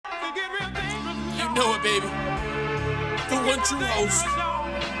know it, baby. The one true host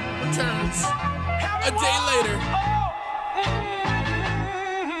returns a day later.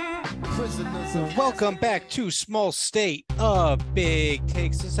 Welcome back to Small State of Big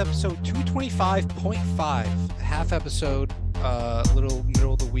Takes. This is episode 225.5, half episode, little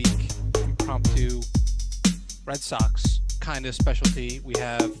middle of the week, impromptu Red Sox kind of specialty. We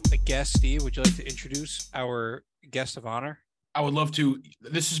have a guest. Steve, would you like to introduce our guest of honor? I would love to.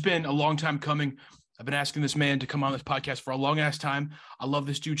 This has been a long time coming. I've been asking this man to come on this podcast for a long ass time. I love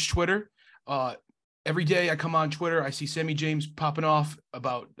this dude's Twitter. Every day I come on Twitter, I see Sammy James popping off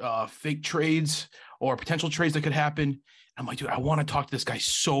about fake trades or potential trades that could happen. I'm like, dude, I want to talk to this guy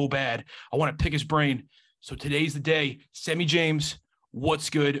so bad. I want to pick his brain. So today's the day. Sammy James, what's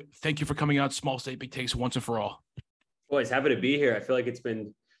good? Thank you for coming on Small State Big Takes once and for all. Boys, happy to be here. I feel like it's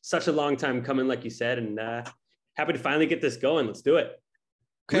been such a long time coming, like you said, and happy to finally get this going. Let's do it.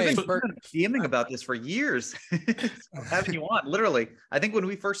 Okay, we've been DMing about this for years. Having you on, literally. I think when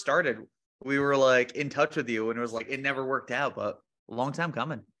we first started, we were like in touch with you, and it was like it never worked out, but a long time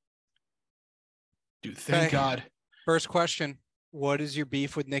coming. Dude, thank God. First question: what is your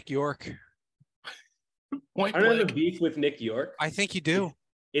beef with Nick York? I don't have a beef with Nick York. I think you do.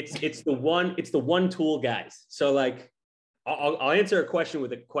 It's the one tool guys. So like, I'll answer a question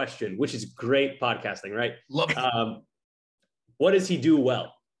with a question, which is great podcasting, right? Love it. What does he do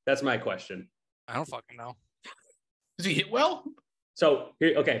well? That's my question. I don't fucking know. Does he hit well? So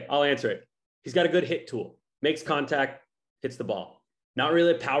here, okay, I'll answer it. He's got a good hit tool, makes contact, hits the ball. Not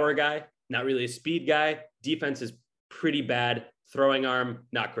really a power guy, not really a speed guy. Defense is pretty bad. Throwing arm,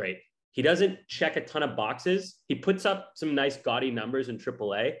 not great. He doesn't check a ton of boxes. He puts up some nice gaudy numbers in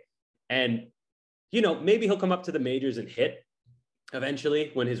AAA. And, you know, maybe he'll come up to the majors and hit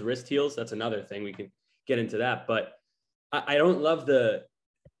eventually when his wrist heals. That's another thing. We can get into that. But I don't love the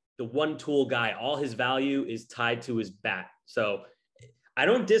one tool guy. All his value is tied to his bat. So I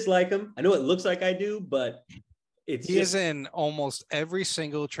don't dislike him. I know it looks like I do, but he is in almost every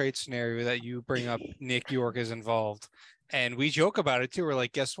single trade scenario that you bring up. Nick York is involved. And we joke about it too. We're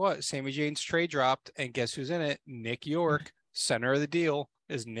like, guess what? Sammy James trade dropped, and guess who's in it? Nick York. Center of the deal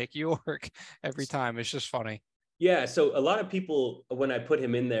is Nick York every time. It's just funny. Yeah. So a lot of people, when I put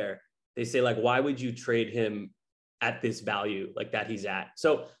him in there, they say like, why would you trade him at this value like that he's at?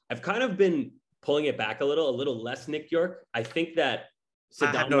 So I've kind of been pulling it back a little less Nick York. I think that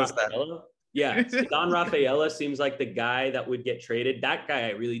Ceddanne Rafaela. Yeah, Ceddanne Rafaela seems like the guy that would get traded. That guy I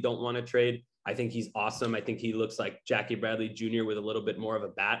really don't want to trade. I think he's awesome. I think he looks like Jackie Bradley Jr. with a little bit more of a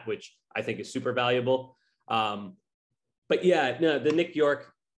bat, which I think is super valuable. But yeah, no, the Nick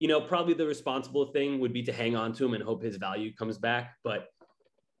York, you know, probably the responsible thing would be to hang on to him and hope his value comes back. But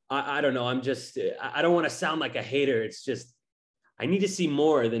I don't know. I don't want to sound like a hater. It's just, I need to see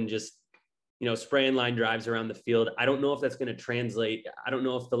more than just, you know, spraying line drives around the field. I don't know if that's going to translate. I don't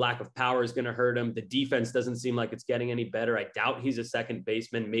know if the lack of power is going to hurt him. The defense doesn't seem like it's getting any better. I doubt he's a second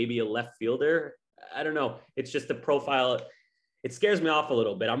baseman, maybe a left fielder. I don't know. It's just the profile. It scares me off a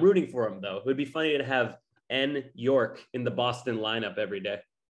little bit. I'm rooting for him though. It would be funny to have N York in the Boston lineup every day.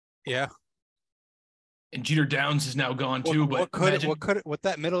 Yeah. And Jeter Downs is now gone too. What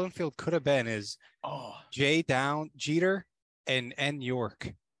that middle infield could have been is Jeter and N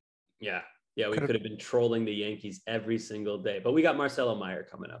York. Yeah. Yeah, we could have been trolling the Yankees every single day, but we got Marcelo Meyer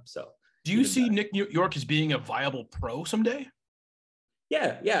coming up. So do you see Nick York as being a viable pro someday?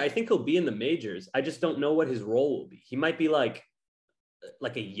 Yeah. I think he'll be in the majors. I just don't know what his role will be. He might be like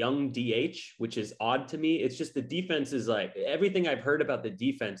a young DH, which is odd to me. It's just the defense is like, everything I've heard about the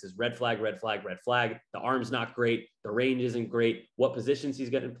defense is red flag, red flag, red flag. The arm's not great. The range isn't great. What positions he's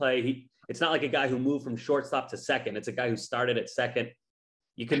going to play. It's not like a guy who moved from shortstop to second. It's a guy who started at second.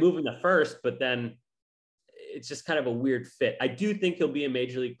 You can move him to first, but then it's just kind of a weird fit. I do think he'll be a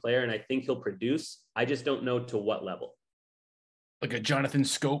major league player, and I think he'll produce. I just don't know to what level. Like a Jonathan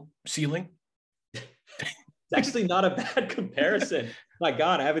Scope ceiling? It's actually not a bad comparison. My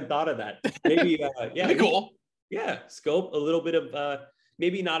God, I haven't thought of that. Maybe, yeah. Pretty cool. Yeah, Scope, a little bit of,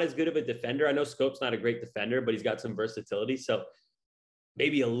 maybe not as good of a defender. I know Scope's not a great defender, but he's got some versatility. So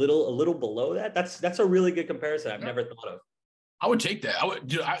maybe a little below that. That's a really good comparison I've never thought of. I would take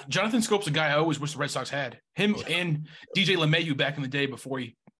that. Jonathan Scope's a guy I always wish the Red Sox had. Him and DJ LeMahieu back in the day before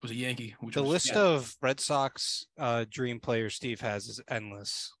he was a Yankee. The list of Red Sox dream players Steve has is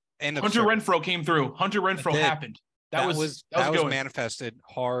endless. And Hunter Renfroe came through. Hunter Renfroe happened. That was manifested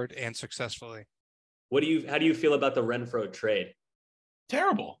hard and successfully. How do you feel about the Renfroe trade?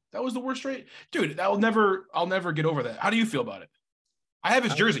 Terrible. That was the worst trade. Dude, I'll never get over that. How do you feel about it? I have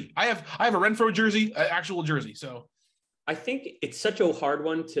his jersey. I have a Renfroe jersey, an actual jersey. So I think it's such a hard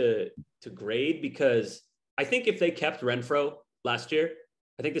one to to grade because I think if they kept Renfroe last year,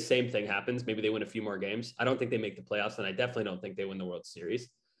 I think the same thing happens. Maybe they win a few more games. I don't think they make the playoffs, and I definitely don't think they win the World Series.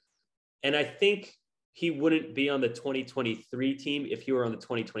 And I think he wouldn't be on the 2023 team if he were on the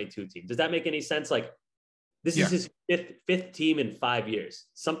 2022 team. Does that make any sense? Like, this is his fifth team in 5 years.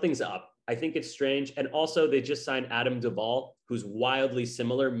 Something's up. I think it's strange. And also, they just signed Adam Duvall, who's wildly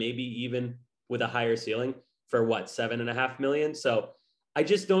similar, maybe even with a higher ceiling for what, $7.5 million. So I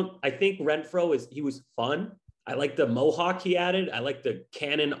just don't. I think Renfroe he was fun. I like the mohawk he added. I like the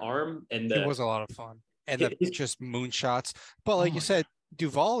cannon arm, and it was a lot of fun, and the just moonshots. But like you said,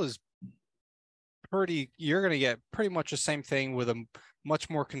 Duvall is pretty. You're gonna get pretty much the same thing with a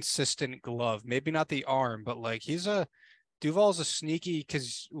much more consistent glove. Maybe not the arm, but like Duvall's a sneaky,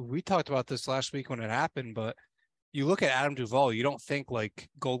 because we talked about this last week when it happened. But you look at Adam Duvall, you don't think like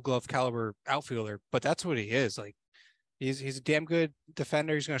Gold Glove caliber outfielder, but that's what he is. Like he's a damn good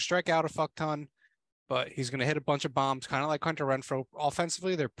defender. He's gonna strike out a fuck ton, but he's going to hit a bunch of bombs, kind of like Hunter Renfroe.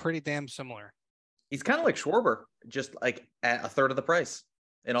 Offensively, they're pretty damn similar. He's kind of like Schwarber, just like at a third of the price,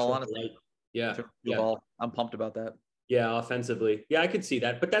 in all honesty. Yeah. I'm pumped about that. Yeah, offensively. Yeah, I could see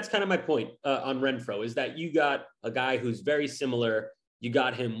that. But that's kind of my point on Renfroe, is that you got a guy who's very similar. You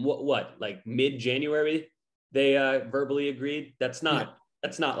got him, what like mid-January, they verbally agreed. That's not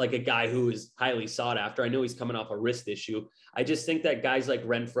like a guy who is highly sought after. I know he's coming off a wrist issue. I just think that guys like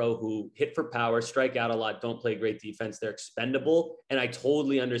Renfroe, who hit for power, strike out a lot, don't play great defense, they're expendable. And I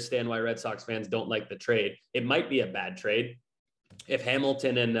totally understand why Red Sox fans don't like the trade. It might be a bad trade. If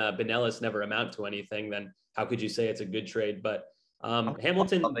Hamilton and Benelis never amount to anything, then how could you say it's a good trade? But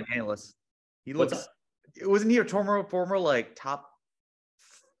Hamilton, he looks. Wasn't he a former like top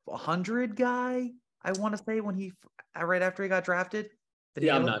 100 guy? I want to say when he right after he got drafted.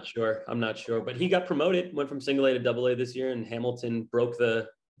 Yeah, I'm not sure, but he got promoted, went from single A to double A this year, and Hamilton broke the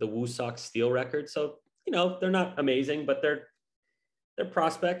Woo Sox steal record. So, they're not amazing, but they're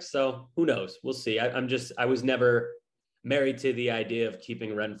prospects. So who knows? We'll see. I was never married to the idea of keeping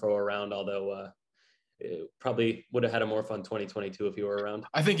Renfroe around, although probably would have had a more fun 2022 if he were around.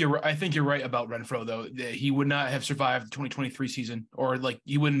 I think you're right about Renfroe, though. He would not have survived the 2023 season, or like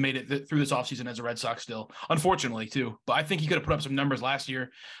he wouldn't made it through this offseason as a Red Sox still, unfortunately, too. But I think he could have put up some numbers last year.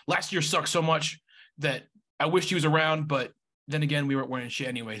 Last year sucked so much that I wished he was around, but then again, we weren't wearing shit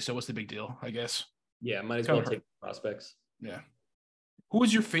anyway, so what's the big deal, I guess? Yeah, might as well take prospects. Yeah. Who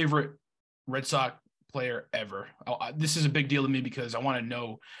is your favorite Red Sox player ever? This is a big deal to me because I want to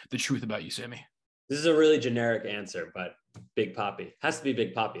know the truth about you, Sammy. This is a really generic answer, but Big Papi. Has to be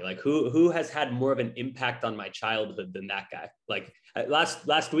Big Papi. Like who has had more of an impact on my childhood than that guy? Like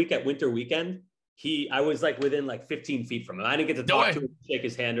last week at Winter Weekend, I was like within like 15 feet from him. I didn't get to talk to him, shake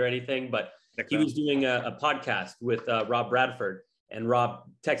his hand or anything, but he was doing a podcast with Rob Bradford, and Rob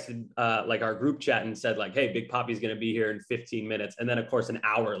texted like our group chat and said like, "Hey, Big Papi's going to be here in 15 minutes." And then of course, an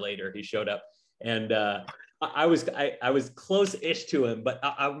hour later he showed up, and I was close-ish to him, but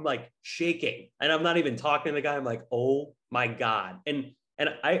I'm like shaking, and I'm not even talking to the guy. I'm like, oh my God. And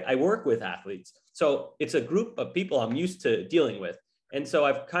I work with athletes. So it's a group of people I'm used to dealing with. And so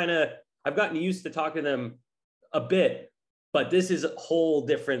I've gotten used to talking to them a bit, but this is a whole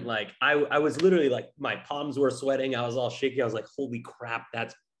different, like, I was literally like, my palms were sweating. I was all shaky. I was like, holy crap,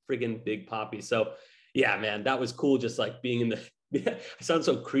 that's friggin' Big Papi. So yeah, man, that was cool. Just like being in I sound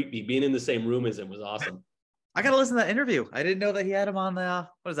so creepy. Being in the same room as him was awesome. I got to listen to that interview. I didn't know that he had him on the,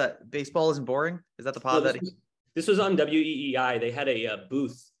 what is that? Baseball Isn't Boring? Is that the pod this was on WEEI. They had a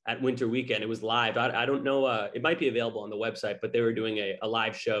booth at Winter Weekend. It was live. I don't know. It might be available on the website, but they were doing a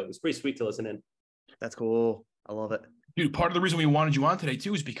live show. It was pretty sweet to listen in. That's cool. I love it. Dude, part of the reason we wanted you on today,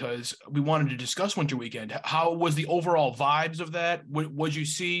 too, is because we wanted to discuss Winter Weekend. How was the overall vibes of that? What did you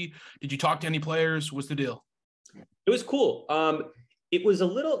see? Did you talk to any players? What's the deal? It was cool. It was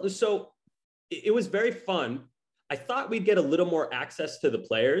it was very fun. I thought we'd get a little more access to the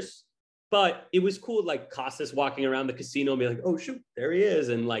players, but it was cool. Like Costas walking around the casino and be like, oh, shoot, there he is.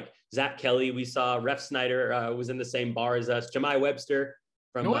 And like Zach Kelly, we saw Ref Snyder was in the same bar as us. Jemai Webster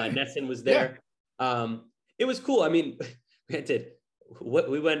from Nesson was there. Yeah. It was cool. I mean, granted,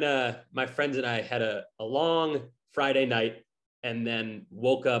 my friends and I had a long Friday night and then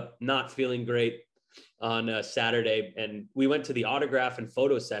woke up not feeling great on Saturday. And we went to the autograph and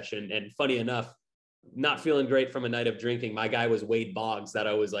photo session. And funny enough, not feeling great from a night of drinking. My guy was Wade Boggs that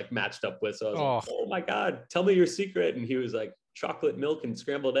I was like matched up with. So I was like, oh my God, tell me your secret. And he was like chocolate milk and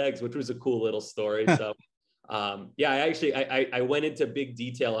scrambled eggs, which was a cool little story. So yeah, I went into big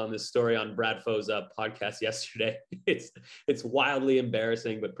detail on this story on Brad Foe's podcast yesterday. It's wildly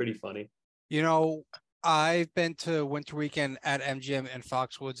embarrassing, but pretty funny. You know, I've been to Winter Weekend at MGM and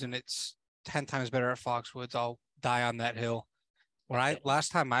Foxwoods, and it's 10 times better at Foxwoods. I'll die on that hill.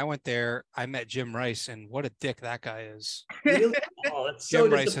 Last time I went there, I met Jim Rice, and what a dick that guy is. Really? Oh, that's so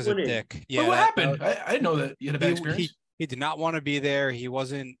Jim Rice is a disappointing. dick. Yeah, what happened? I didn't know that you had a bad experience. He did not want to be there. He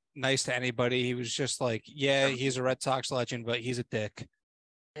wasn't nice to anybody. He was just like, yeah, he's a Red Sox legend, but he's a dick.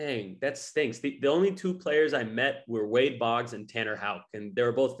 Dang, that stinks. The only two players I met were Wade Boggs and Tanner Houck, and they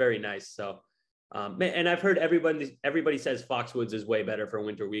were both very nice. So, and I've heard everybody says Foxwoods is way better for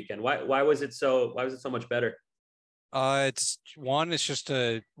Winter Weekend. Why was it so much better? It's just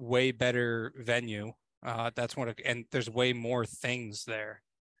a way better venue. That's and there's way more things there.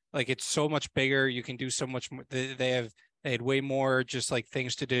 Like, it's so much bigger. You can do so much more. They had way more just like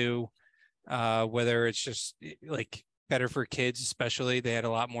things to do. Whether it's just like better for kids, especially, they had a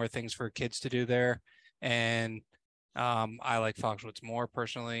lot more things for kids to do there. And I like Foxwoods more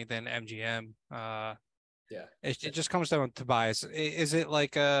personally than MGM. It just comes down to bias. Is it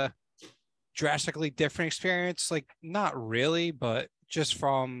like a drastically different experience? Like, not really, but just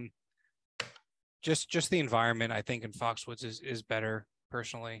from just the environment, I think in Foxwoods is better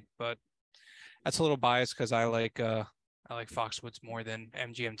personally. But that's a little biased because I like Foxwoods more than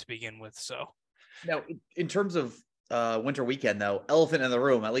MGM to begin with. So now, in terms of Winter Weekend, though, elephant in the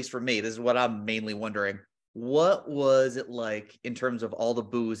room, at least for me, this is what I'm mainly wondering. What was it like in terms of all the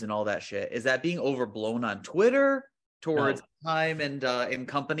booze and all that shit? Is that being overblown on Twitter towards Time and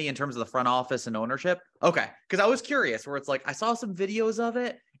company in terms of the front office and ownership? Okay, because I was curious, where it's like I saw some videos of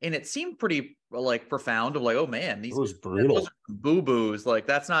it and it seemed pretty like profound, of like, oh man, these was brutal boo boos. Like,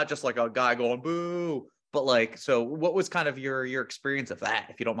 that's not just like a guy going boo, but like, so what was kind of your experience of that,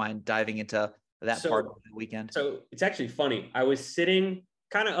 if you don't mind diving into that part of the weekend? So it's actually funny. I was sitting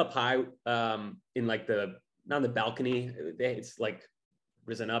kind of up high in like not on the balcony, it's like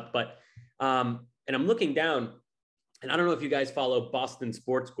risen up, but and I'm looking down, and I don't know if you guys follow Boston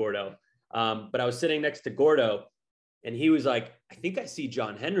Sports, Gordo, but I was sitting next to Gordo, and he was like, I think I see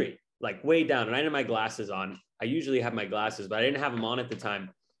John Henry, like way down, and I didn't have my glasses on. I usually have my glasses, but I didn't have them on at the time.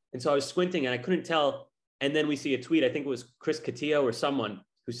 And so I was squinting and I couldn't tell. And then we see a tweet, I think it was Chris Cotillo or someone,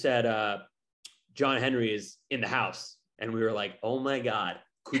 who said, John Henry is in the house. And we were like, oh my God,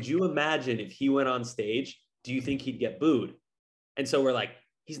 could you imagine if he went on stage? Do you think he'd get booed? And so we're like,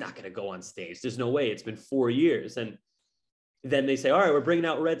 he's not going to go on stage. There's no way. It's been 4 years. And then they say, all right, we're bringing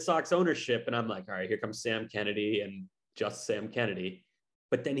out Red Sox ownership. And I'm like, all right, here comes Sam Kennedy, and just Sam Kennedy.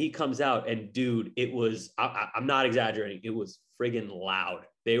 But then he comes out, and dude, it was, I'm not exaggerating, it was friggin' loud.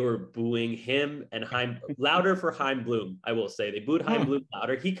 They were booing him and louder for Chaim Bloom, I will say. They booed Chaim Bloom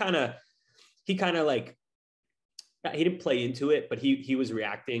louder. He kind of like, he didn't play into it, but he was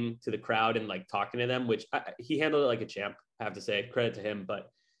reacting to the crowd and like talking to them, which he handled it like a champ, I have to say. Credit to him. But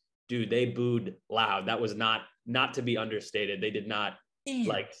dude, they booed loud. That was not to be understated. They did not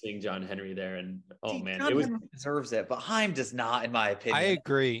like seeing John Henry there. And John deserves it, but Chaim does not, in my opinion. I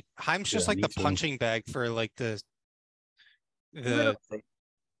agree. Chaim's just like the punching bag for like the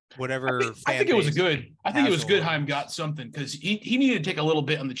whatever. I think it was good. I think it was good. Chaim got something, because he needed to take a little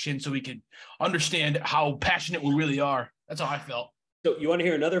bit on the chin so he could understand how passionate we really are. That's how I felt. So you want to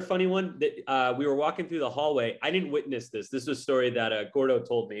hear another funny one? That we were walking through the hallway. I didn't witness this. This was a story that Gordo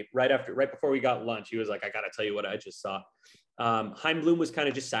told me right before we got lunch. He was like, I got to tell you what I just saw. Chaim Bloom was kind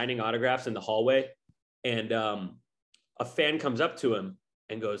of just signing autographs in the hallway, and a fan comes up to him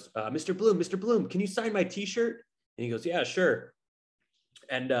and goes, Mr. Bloom, can you sign my t-shirt? And he goes, yeah, sure.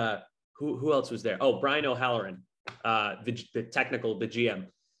 And who else was there? Oh, Brian O'Halloran, the GM.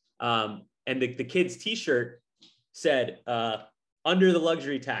 And the kid's t-shirt said, under the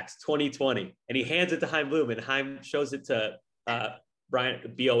luxury tax 2020. And he hands it to Chaim Bloom, and Chaim shows it to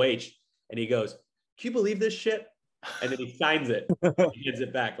Brian, BOH. And he goes, can you believe this shit? And then he signs it, he hands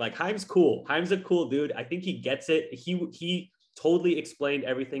it back. Like, Chaim's cool. Chaim's a cool dude. I think he gets it. He totally explained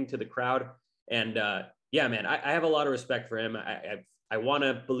everything to the crowd. And yeah, man, I have a lot of respect for him. I want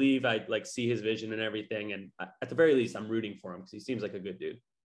to believe I like see his vision and everything. And at the very least, I'm rooting for him because he seems like a good dude.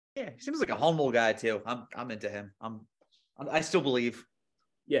 Yeah, he seems like a humble guy too. I'm into him. I still believe.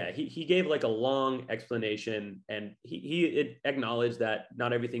 Yeah, he gave like a long explanation, and he acknowledged that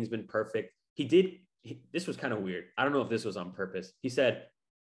not everything's been perfect. This was kind of weird. I don't know if this was on purpose. He said,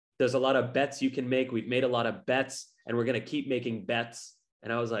 there's a lot of bets you can make. We've made a lot of bets, and we're going to keep making bets.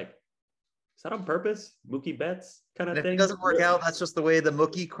 And I was like, is that on purpose? Mookie Betts kind of thing? If it doesn't work out, that's just the way the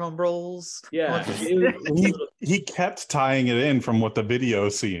Mookie crumbles. Yeah. He kept tying it in from what the video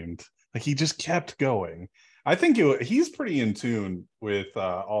seemed. Like, he just kept going. I think he's pretty in tune with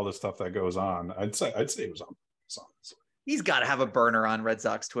all the stuff that goes on. I'd say it was on purpose, honestly. He's got to have a burner on Red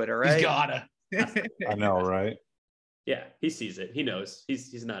Sox Twitter, right? He's gotta. I know, right? Yeah, he sees it. He knows.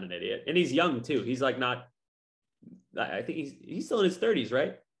 He's not an idiot, and he's young too. He's like not. I think he's still in his 30s,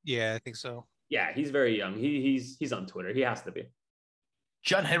 right? Yeah, I think so. Yeah, he's very young. He's on Twitter. He has to be.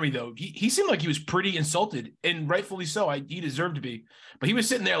 John Henry, though, he seemed like he was pretty insulted, and rightfully so. He deserved to be, but he was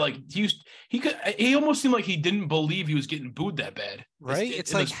sitting there like he almost seemed like he didn't believe he was getting booed that bad. Right?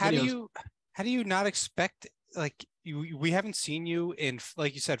 It's like how do you not expect, like, we haven't seen you in,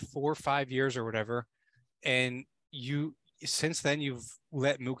 like you said, 4 or 5 years or whatever, and since then you've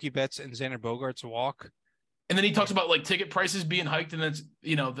let Mookie Betts and Xander Bogaerts walk. And then he talks about like ticket prices being hiked, and that's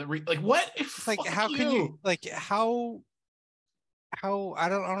like what? Like how can you like how I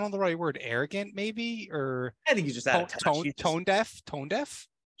don't know the right word, arrogant maybe, or I think he's just out of touch. Tone deaf.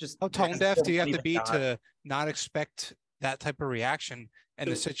 Just how tone deaf do you have to be to not expect that type of reaction in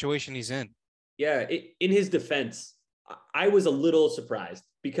the situation he's in? Yeah, in his defense, I was a little surprised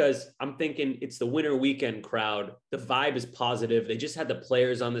because I'm thinking it's the winter weekend crowd. The vibe is positive. They just had the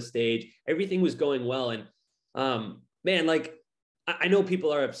players on the stage. Everything was going well. And man, like I know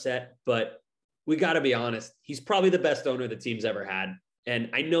people are upset, but we got to be honest. He's probably the best owner the team's ever had. And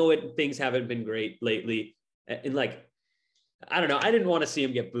I know things haven't been great lately. And like, I don't know. I didn't want to see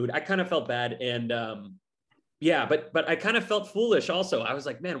him get booed. I kind of felt bad. And yeah, but I kind of felt foolish also. I was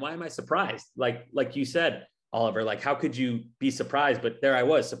like, man, why am I surprised? Like you said, Oliver, like, how could you be surprised? But there I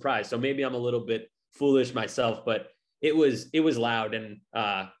was surprised. So maybe I'm a little bit foolish myself, but it was loud. And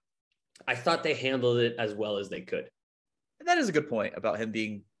I thought they handled it as well as they could. And that is a good point about him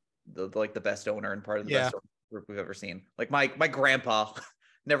being the best owner and part of the best group we've ever seen. Like my grandpa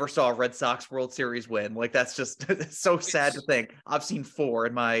never saw a Red Sox World Series win. Like that's just so sad to think. I've seen 4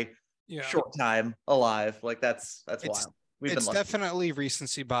 in my short time alive. Like that's wild. It's definitely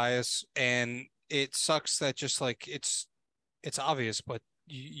recency bias, and it sucks that just like it's obvious, but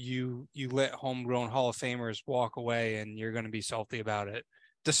you let homegrown Hall of Famers walk away, and you're going to be salty about it,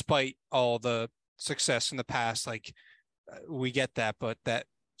 despite all the success in the past. Like we get that, but that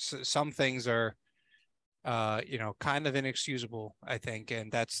some things are, kind of inexcusable, I think.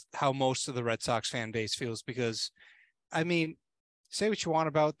 And that's how most of the Red Sox fan base feels, because, I mean, say what you want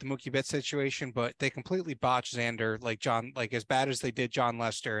about the Mookie Betts situation, but they completely botched Xander, like as bad as they did John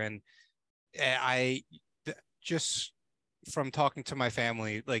Lester. And I just, from talking to my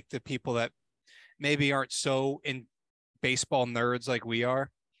family, like the people that maybe aren't so in baseball nerds like we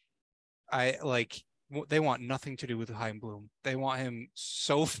are, they want nothing to do with Chaim Bloom. They want him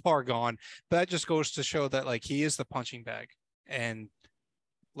so far gone. But that just goes to show that like he is the punching bag, and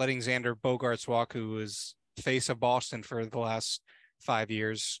letting Xander Bogaerts walk, who was face of Boston for the last 5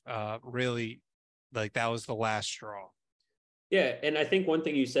 years, really, like that was the last straw. Yeah, and I think one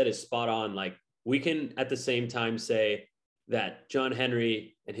thing you said is spot on. Like we can at the same time say that John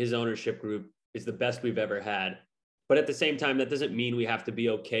Henry and his ownership group is the best we've ever had, but at the same time, that doesn't mean we have to be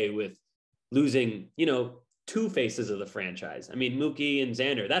okay with losing, 2 faces of the franchise. I mean, Mookie and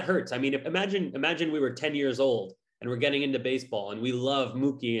Xander, that hurts. I mean, imagine we were 10 years old and we're getting into baseball and we love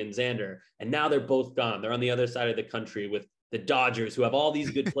Mookie and Xander, and now they're both gone. They're on the other side of the country with the Dodgers, who have all these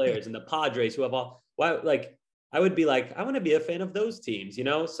good players, and the Padres, who have all. Like, I would be like, I want to be a fan of those teams,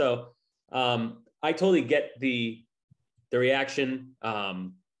 So I totally get the reaction.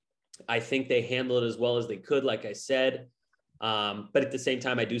 I think they handled it as well as they could, like I said. But at the same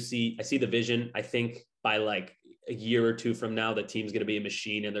time, I see the vision. I think by like a year or 2 from now, the team's going to be a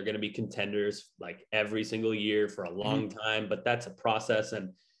machine, and they're going to be contenders like every single year for a long time. But that's a process,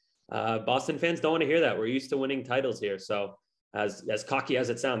 and Boston fans don't want to hear that. We're used to winning titles here. So as cocky as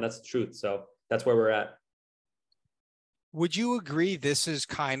it sounds, that's the truth. So that's where we're at. Would you agree this is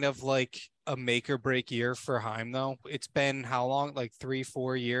kind of like a make or break year for Chaim, though? It's been how long? Like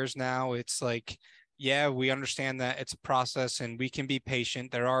 3-4 years now. It's like, yeah, we understand that it's a process and we can be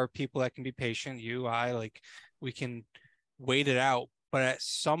patient. There are people that can be patient. You, I, like, we can wait it out. But at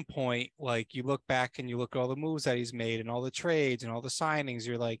some point, like, you look back and you look at all the moves that he's made and all the trades and all the signings,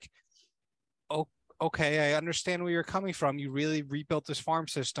 you're like, oh, okay, I understand where you're coming from. You really rebuilt this farm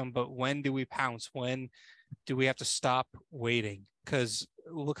system, but when do we pounce? When do we have to stop waiting? Because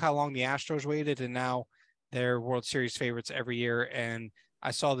look how long the Astros waited, and now they're World Series favorites every year. And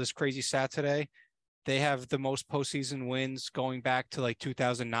I saw this crazy stat today. They have the most postseason wins going back to like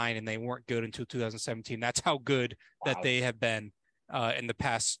 2009, and they weren't good until 2017. That's how good that they have been in the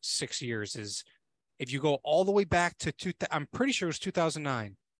past 6 years. Is if you go all the way back to I'm pretty sure it was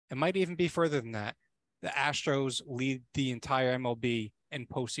 2009. It might even be further than that. The Astros lead the entire MLB in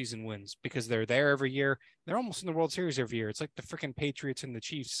postseason wins because they're there every year. They're almost in the World Series every year. It's like the freaking Patriots and the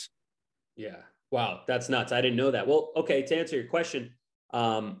Chiefs. Yeah. Wow. That's nuts. I didn't know that. Well, okay. To answer your question,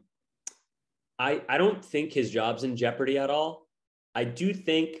 I don't think his job's in jeopardy at all. I do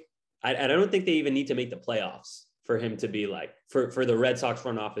think, I don't think they even need to make the playoffs for him to be like, for the Red Sox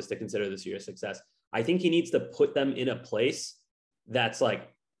front office to consider this year a success. I think he needs to put them in a place that's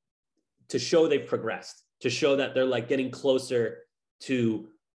like, to show they've progressed, to show that they're like getting closer to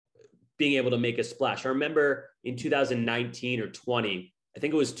being able to make a splash. I remember in 2019 or 20, I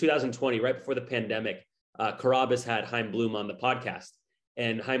think it was 2020, right before the pandemic, Carabas had Chaim Bloom on the podcast.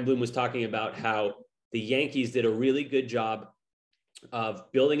 And Chaim Bloom was talking about how the Yankees did a really good job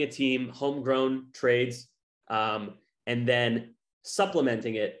of building a team, homegrown trades, and then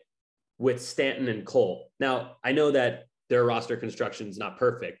supplementing it with Stanton and Cole. Now, I know that their roster construction is not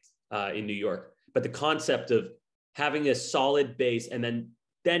perfect in New York, but the concept of having a solid base and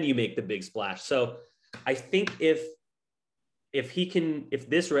then you make the big splash. So I think if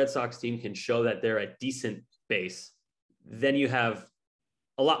this Red Sox team can show that they're a decent base, then you have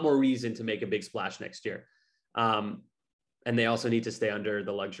a lot more reason to make a big splash next year. And they also need to stay under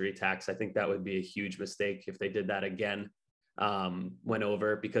the luxury tax. I think that would be a huge mistake if they did that again, went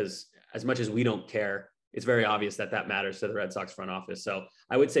over, because as much as we don't care, it's very obvious that matters to the Red Sox front office. So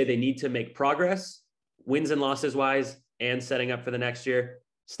I would say they need to make progress, wins and losses wise, and setting up for the next year,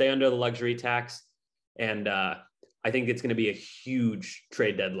 stay under the luxury tax. And I think it's going to be a huge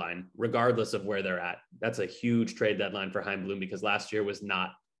trade deadline, regardless of where they're at. That's a huge trade deadline for Chaim Bloom, because last year was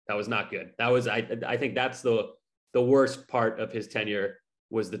not good. I think that's the worst part of his tenure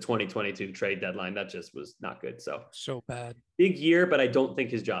was the 2022 trade deadline. That just was not good. So bad. Big year, but I don't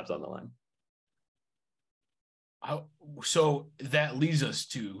think his job's on the line. So that leads us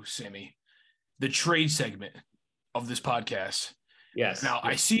to, Sammy, the trade segment of this podcast. Yes. Now,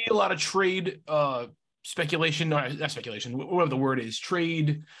 I see a lot of trade speculation, not speculation, whatever the word is,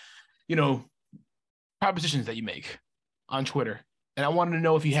 trade, propositions that you make on Twitter. And I wanted to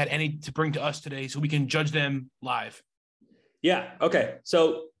know if you had any to bring to us today so we can judge them live. Yeah. Okay.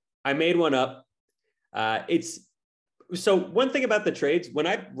 So I made one up. So one thing about the trades, when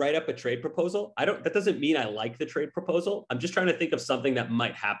I write up a trade proposal, that doesn't mean I like the trade proposal. I'm just trying to think of something that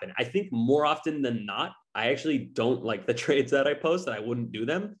might happen. I think more often than not, I actually don't like the trades that I post, and I wouldn't do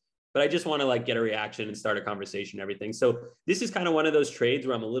them, but I just want to like get a reaction and start a conversation and everything. So this is kind of one of those trades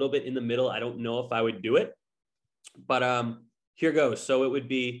where I'm a little bit in the middle. I don't know if I would do it, but here goes. So it would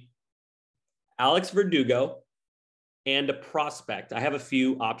be Alex Verdugo and a prospect. I have a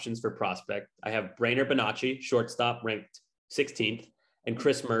few options for prospect. I have Brainer Bonacci, shortstop, ranked 16th, and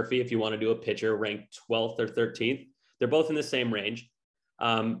Chris Murphy, if you want to do a pitcher, ranked 12th or 13th. They're both in the same range.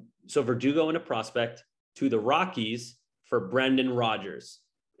 So Verdugo and a prospect to the Rockies for Brendan Rodgers.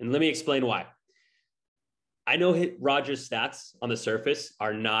 And let me explain why. I know Rodgers' stats on the surface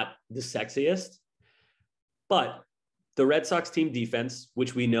are not the sexiest, but the Red Sox team defense,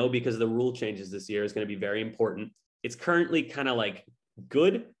 which we know because of the rule changes this year, is going to be very important. It's currently kind of like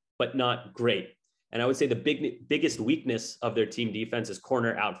good, but not great. And I would say the biggest weakness of their team defense is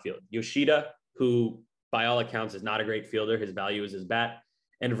corner outfield. Yoshida, who by all accounts is not a great fielder. His value is his bat.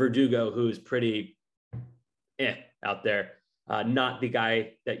 And Verdugo, who's pretty out there. Not the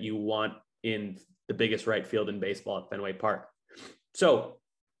guy that you want in the biggest right field in baseball at Fenway Park. So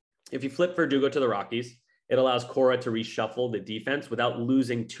if you flip Verdugo to the Rockies, it allows Cora to reshuffle the defense without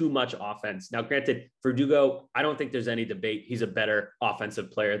losing too much offense. Now, granted, Verdugo, I don't think there's any debate. He's a better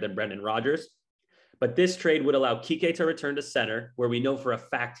offensive player than Brendan Rodgers. But this trade would allow Kike to return to center, where we know for a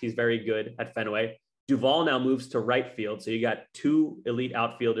fact he's very good at Fenway. Duvall now moves to right field. So you got two elite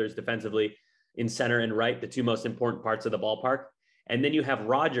outfielders defensively in center and right, the two most important parts of the ballpark. And then you have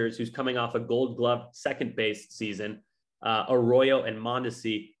Rodgers, who's coming off a Gold Glove second base season. Arroyo and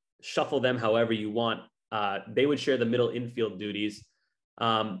Mondesi, shuffle them however you want. They would share the middle infield duties.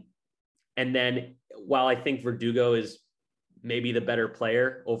 And then while I think Verdugo is maybe the better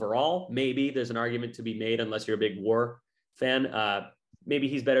player overall, maybe there's an argument to be made, unless you're a big WAR fan, maybe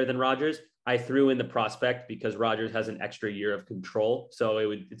he's better than Rodgers. I threw in the prospect because Rodgers has an extra year of control. So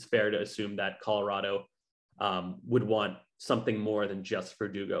it's fair to assume that Colorado would want something more than just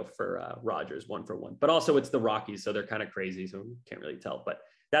Verdugo for Rodgers, 1-for-1. But also it's the Rockies, so they're kind of crazy, so we can't really tell. But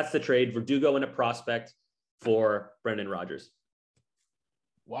that's the trade, Verdugo and a prospect for Brendan Rodgers.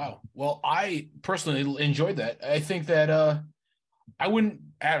 Wow. Well, I personally enjoyed that. I think that I wouldn't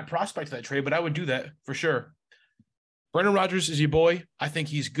add a prospect to that trade, but I would do that for sure. Brendan Rodgers is your boy. I think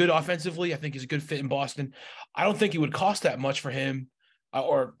he's good offensively. I think he's a good fit in Boston. I don't think it would cost that much for him,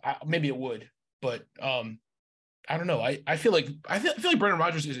 or maybe it would, but I don't know. I feel like Brendan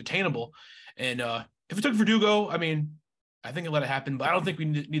Rodgers is attainable, and if we took Verdugo, I mean, I think it let it happen, but I don't think we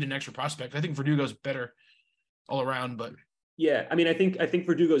need an extra prospect. I think Verdugo's better all around, but yeah, I mean, I think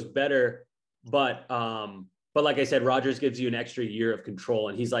Verdugo's better, But like I said, Rodgers gives you an extra year of control,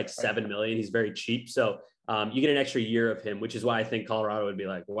 and he's like $7 million. He's very cheap. So you get an extra year of him, which is why I think Colorado would be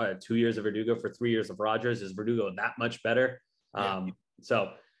like, what, 2 years of Verdugo for 3 years of Rodgers? Is Verdugo that much better?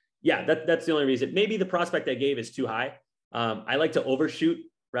 So yeah, that's the only reason. Maybe the prospect I gave is too high. I like to overshoot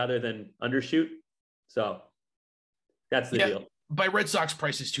rather than undershoot. So that's the deal. By Red Sox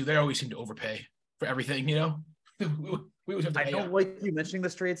prices too, they always seem to overpay for everything, you know? We always have to pay I don't out. like you mentioning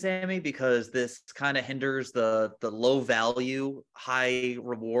this trade, Sammy, because this kind of hinders the low value, high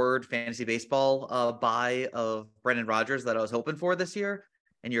reward fantasy baseball buy of Brendan Rodgers that I was hoping for this year.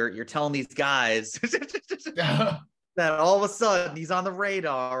 And you're telling these guys that all of a sudden he's on the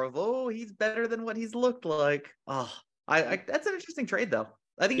radar of, he's better than what he's looked like. I that's an interesting trade though.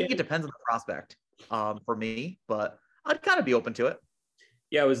 I think it depends on the prospect for me, but I'd kind of be open to it.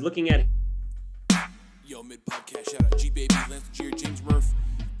 Yeah, I was looking at. Yo, mid podcast, shout out G Baby, Lance Jared, James Murph,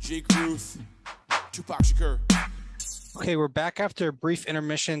 Jake Ruth, Tupac Shakur. Okay, we're back after a brief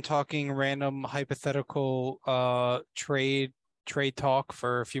intermission talking random hypothetical trade talk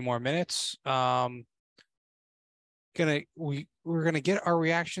for a few more minutes. We're gonna get our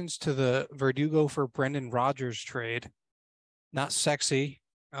reactions to the Verdugo for Brendan Rodgers trade. Not sexy.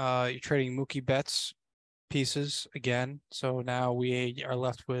 You're trading Mookie Betts pieces again, so now we are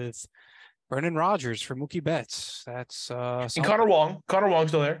left with Brendan Rodgers for Mookie Betts. That's and Connor Wong. Connor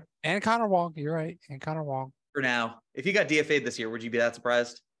Wong's still there. And Connor Wong. You're right. And Connor Wong. For now, if you got DFA'd this year, would you be that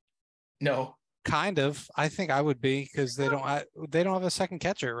surprised? No. Kind of. I think I would be because they don't have a second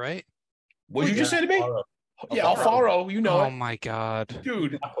catcher, right? What did you just say to me? Alfaro, you know Oh it. my God.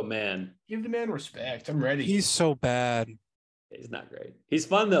 Dude, Aquaman. give the man respect. I'm ready. He's so bad. He's not great. He's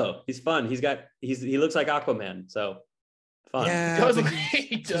fun though. He's fun. He looks like Aquaman. So fun. Yeah, He does but look-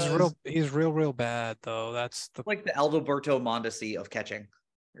 he does. he's real bad though. That's the Like the Aldoberto Mondesi of catching.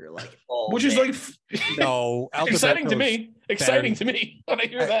 You're like, Which is like no exciting to Alberto's me. Exciting better. to me when I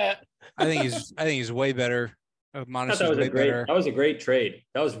hear that. I think he's way better. I Mondesi's thought way better. that was a great trade.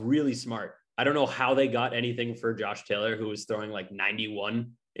 That was really smart. I don't know how they got anything for Josh Taylor, who was throwing like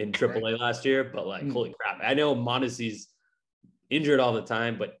 91 in AAA last year, but like, holy crap. I know Mondesi's injured all the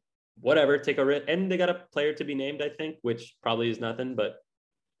time, but whatever, take a risk. And they got a player to be named, I think, which probably is nothing, but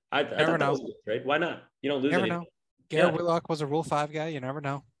I thought that was a good trade. Why not? You don't lose Never anything. know. Garrett Whitlock was a Rule 5 guy. You never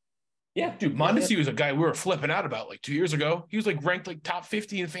know. Yeah. Dude, Mondesi was a guy we were flipping out about like 2 years ago. He was like ranked like top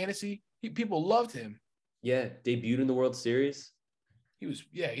 50 in fantasy. People loved him. Yeah. Debuted in the World Series. He's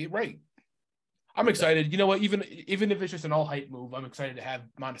right. I'm excited. You know what? Even if it's just an all hype move, I'm excited to have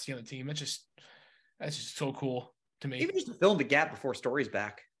Mondesi on the team. That's just so cool to me. even just to fill in the gap before Story's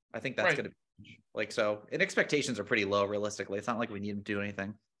back. I think that's Right. going to be like so. And expectations are pretty low realistically. It's not like we need him to do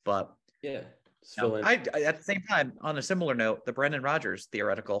anything, but Yeah. I at the same time, on a similar note, the Brendan Rodgers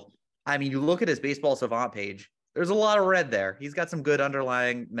theoretical. I mean, you look at his baseball savant page, there's a lot of red there. He's got some good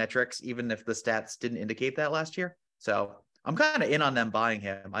underlying metrics, even if the stats didn't indicate that last year. So I'm kind of in on them buying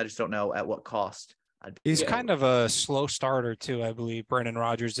him. I just don't know at what cost. He's kind of a slow starter too, I believe. Brendan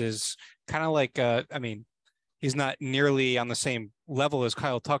Rodgers is kind of like, I mean, he's not nearly on the same level as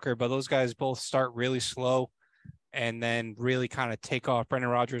Kyle Tucker, but those guys both start really slow and then really kind of take off.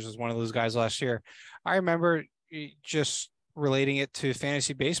 Brendan Rodgers was one of those guys last year. I remember just relating it to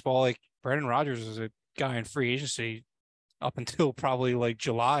fantasy baseball, like Brendan Rodgers was a guy in free agency up until probably like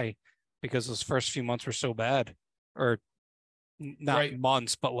July because those first few months were so bad, or not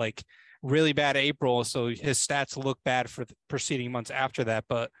months, but like really bad April. So his stats look bad for the preceding months after that,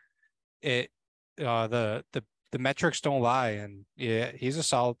 but the metrics don't lie. And yeah, he's a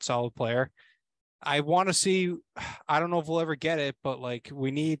solid player. I want to see, I don't know if we'll ever get it, but like we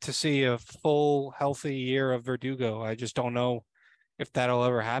need to see a full healthy year of Verdugo. I just don't know if that'll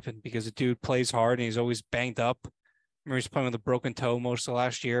ever happen because the dude plays hard and he's always banged up. I remember he's playing with a broken toe most of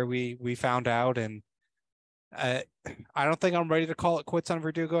last year. We found out, and I don't think I'm ready to call it quits on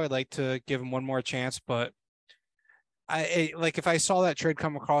Verdugo. I'd like to give him one more chance, but like if I saw that trade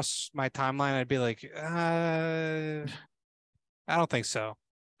come across my timeline, I'd be like, I don't think so.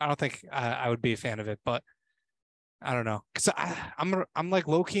 I don't think I would be a fan of it, but I don't know. Cause I'm like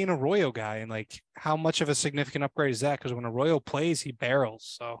low key an Arroyo guy, and like how much of a significant upgrade is that? Because when Arroyo plays, he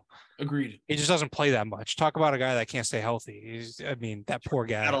barrels. So Agreed. he just doesn't play that much. Talk about a guy that can't stay healthy. I mean, that poor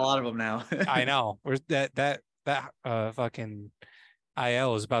guy. Got a lot of them now. I know. Where's that fucking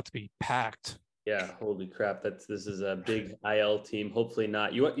IL is about to be packed. Yeah, holy crap. This is a big IL team. Hopefully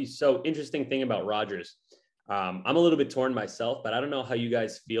not. So interesting thing about Rodgers. I'm a little bit torn myself, but I don't know how you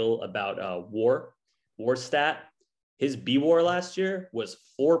guys feel about WAR stat. His BWAR last year was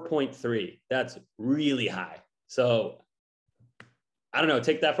 4.3. That's really high. So I don't know.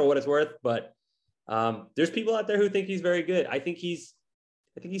 Take that for what it's worth. But there's people out there who think he's very good. I think he's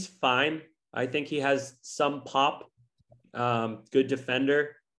fine. I think he has some pop. Good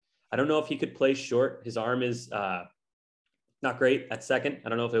defender. I don't know if he could play short. His arm is not great at second. I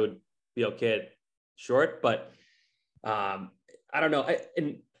don't know if it would be okay at short, but I don't know.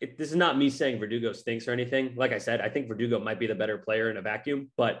 This is not me saying Verdugo stinks or anything. Like I said, I think Verdugo might be the better player in a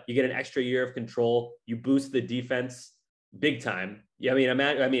vacuum, but you get an extra year of control. You boost the defense big time. Yeah,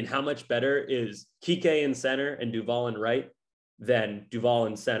 I mean, how much better is Kike in center and Duval in right than Duval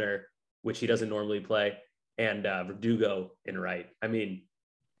in center, which he doesn't normally play, and Verdugo in right? I mean,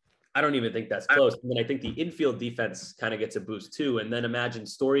 I don't even think that's close. And then I think the infield defense kind of gets a boost too. And then imagine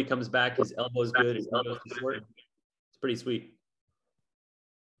Story comes back, his elbow's good, his elbow's short. It's pretty sweet.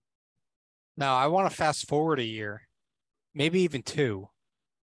 Now, I want to fast forward a year, maybe even 2,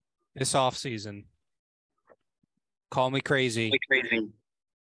 this offseason. Call me crazy.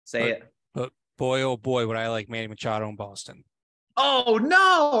 Say it. But boy, oh boy, would I like Manny Machado in Boston. Oh,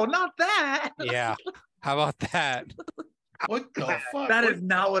 no, not that. Yeah. How about that? What the fuck? That is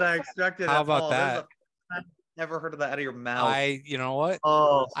not what I expected. How at about all. that? I've never heard of that out of your mouth. You know what?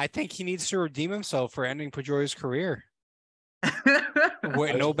 Oh, I think he needs to redeem himself for ending Pedroia's career. Oh,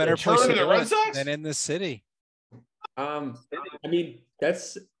 No better place Turn to to the do Red it Sox? than in this city. I mean,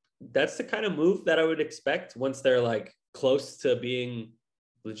 that's the kind of move that I would expect once they're like close to being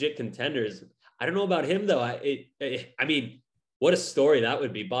legit contenders. I don't know about him though. I mean, what a story that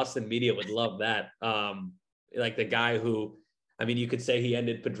would be. Boston media would love that. Like the guy who, I mean, you could say he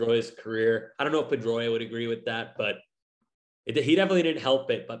ended Pedroia's career. I don't know if Pedroia would agree with that, but he definitely didn't help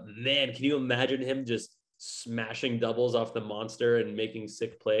it. But man, can you imagine him just smashing doubles off the monster and making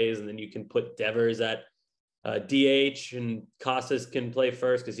sick plays? And then you can put Devers at DH and Casas can play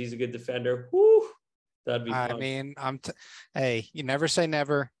first because he's a good defender. Woo, that'd be fun. I mean, hey, you never say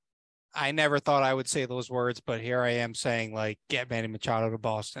never. I never thought I would say those words, but here I am saying, like, get Manny Machado to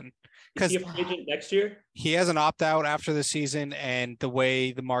Boston. Is he a free agent next year? He has an opt-out after the season, and the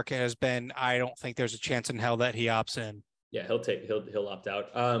way the market has been, I don't think there's a chance in hell that he opts in. Yeah, he'll opt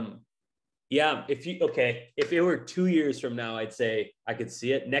out. Yeah, if it were 2 years from now, I'd say I could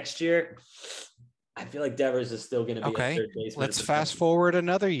see it. Next year, I feel like Devers is still going to be Okay. a third baseman. Let's fast forward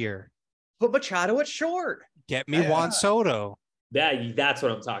another year. put Machado at short. Get me Juan Soto. That's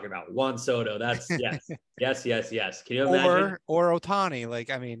what I'm talking about. Juan Soto. That's yes. Can you imagine? Or Ohtani. Like,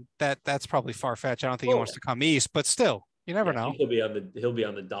 I mean, that's probably far-fetched. I don't think he wants to come east, but still, you never know. He'll be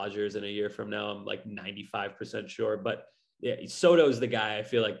on the Dodgers in a year from now. I'm like 95% sure. But yeah, Soto's the guy I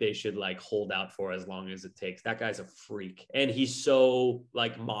feel like they should like hold out for as long as it takes. That guy's a freak. And he's so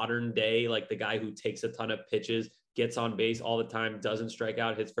like modern day, like the guy who takes a ton of pitches, gets on base all the time, doesn't strike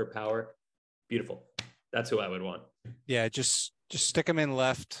out, hits for power. Beautiful. That's who I would want. Yeah, just stick him in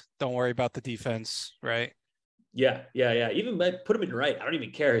left. Don't worry about the defense, right? Yeah. Even put him in right. I don't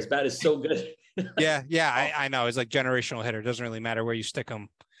even care. His bat is so good. Yeah. I know. It's like generational hitter. Doesn't really matter where you stick him.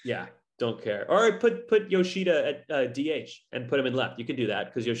 Yeah, don't care. Or put Yoshida at DH and put him in left. You could do that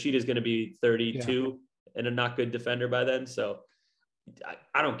because Yoshida is going to be 32 and a not good defender by then. So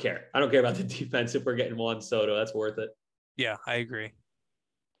I don't care. I don't care about the defense if we're getting Juan Soto. That's worth it. Yeah, I agree.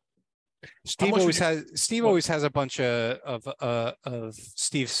 Steve always has a bunch of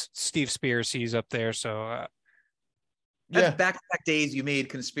Steve Spearsees up there. So That's back-to-back days you made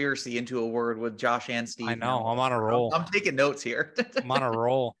conspiracy into a word with Josh and Steve. I know. I'm on a roll. I'm taking notes here. I'm on a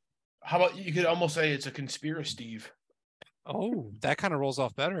roll. How about you could almost say it's a conspiracy, Steve? Oh, that kind of rolls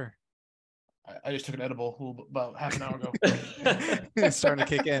off better. I just took an edible about half an hour ago. It's starting to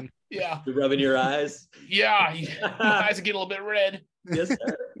kick in. Yeah. You're rubbing your eyes. Yeah. My eyes are getting a little bit red. Yes,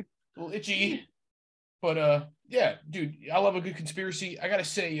 sir. A little itchy. But yeah, dude, I love a good conspiracy. I gotta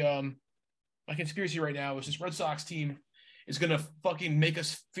say, my conspiracy right now is this Red Sox team is gonna fucking make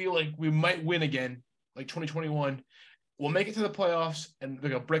us feel like we might win again, like 2021. We'll make it to the playoffs, and they're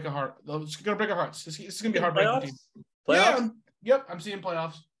gonna break a heart. It's gonna break our hearts. This is gonna be a heartbreaking team. Playoffs? Yeah, I'm seeing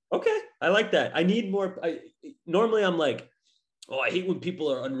playoffs. Okay, I like that. I need more. Normally, I'm like, oh, I hate when people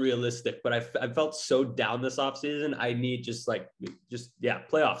are unrealistic, but I felt so down this offseason. I need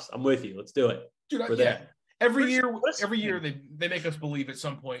playoffs. I'm with you. Let's do it. Dude, Every year they make us believe at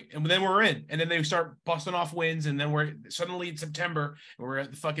some point, and then we're in, and then they start busting off wins, and then we're suddenly in September, and we're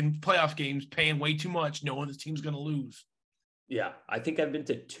at the fucking playoff games, paying way too much, knowing this team's gonna lose. Yeah, I think I've been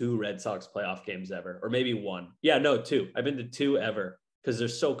to 2 Red Sox playoff games ever, or maybe 1. Yeah, no, 2. I've been to 2 ever because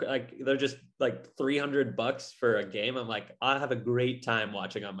they're just like $300 for a game. I'm like, I'll have a great time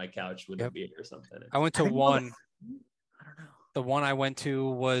watching on my couch with a beer or something. I went to one. I don't know. The one I went to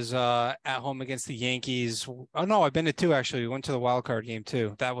was at home against the Yankees. Oh no, I've been to two actually. We went to the wild card game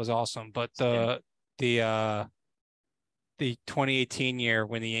too. That was awesome. But the 2018 year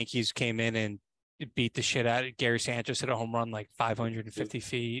when the Yankees came in and beat the shit out of Gary Sanchez, hit a home run like 550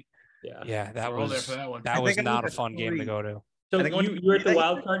 feet. Yeah, that We're all there was for that one. that I was think I not a went to fun game to 3. go to. So I think I went you to were at the three.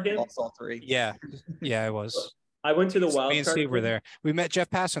 wild card game? Lost all 3. Yeah, yeah, it was. I went to the wild Me and card Steve were game. there. We met Jeff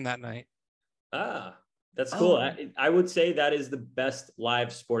Passan that night. Ah, that's cool. Oh. I would say that is the best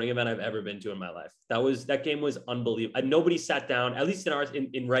live sporting event I've ever been to in my life. That game was unbelievable. Nobody sat down, at least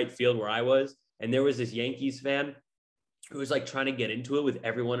in right field where I was, and there was this Yankees fan who was like trying to get into it with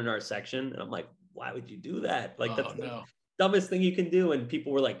everyone in our section, and I'm like, why would you do that? Like that's the dumbest thing you can do. And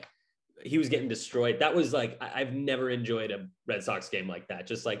people were like, he was getting destroyed. That was like, I've never enjoyed a Red Sox game like that.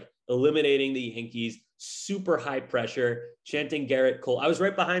 Just like eliminating the Yankees, super high pressure, chanting Garrett Cole. I was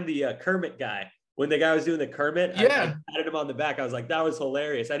right behind the Kermit guy. When the guy was doing the Kermit, I patted him on the back. I was like, that was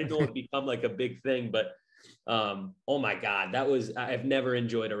hilarious. I didn't know it would become like a big thing, but oh my God, I've never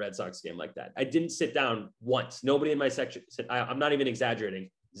enjoyed a Red Sox game like that. I didn't sit down once. Nobody in my section, I'm not even exaggerating.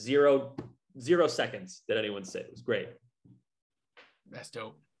 Zero seconds did anyone sit. It was great. That's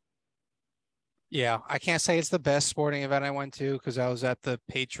dope. Yeah, I can't say it's the best sporting event I went to because I was at the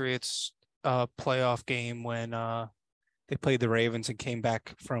Patriots playoff game when they played the Ravens and came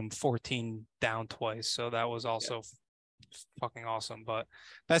back from 14 down twice. So that was also fucking awesome. But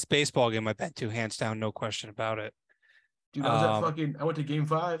best baseball game I've been to, hands down, no question about it. Dude, I went to Game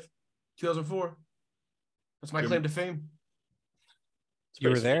 5, 2004. That's my claim to fame. You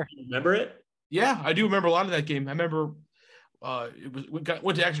were there? Remember it? Yeah, I do remember a lot of that game. I remember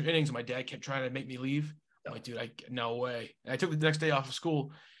went to extra innings and my dad kept trying to make me leave. I'm like, dude, no way. And I took the next day off of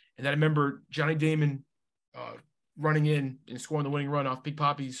school. And then I remember Johnny Damon running in and scoring the winning run off Big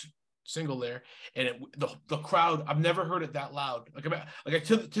Poppy's single there. And the crowd, I've never heard it that loud.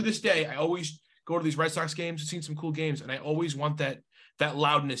 To this day, I always go to these Red Sox games. I've seen some cool games, and I always want that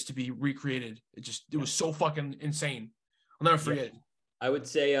loudness to be recreated. It was so fucking insane. I'll never forget it. I would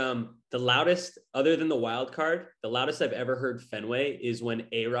say the loudest, other than the wild card, the loudest I've ever heard Fenway is when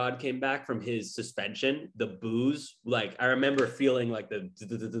A-Rod came back from his suspension. The boos, like I remember feeling like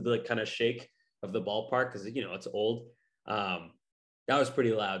the kind of shake of the ballpark because it's old. That was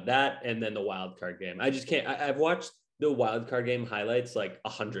pretty loud. That and then the wild card game. I just can't. I've watched the wild card game highlights like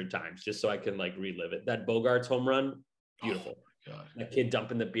 100 times just so I can like relive it. That Bogarts home run, beautiful. Oh, God. That kid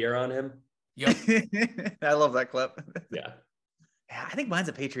dumping the beer on him. Yep. I love that clip. Yeah. I think mine's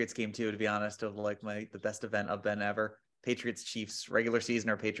a Patriots game too, to be honest, of like the best event I've been ever. Patriots Chiefs regular season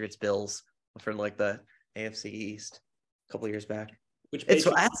or Patriots Bills for like the AFC East a couple years back. That's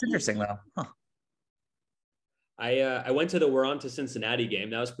interesting though. Huh. I went to the We're On to Cincinnati game.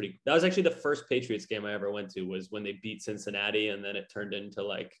 That was actually the first Patriots game I ever went to, was when they beat Cincinnati, and then it turned into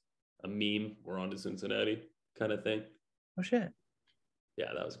like a meme, We're On to Cincinnati kind of thing. Oh shit.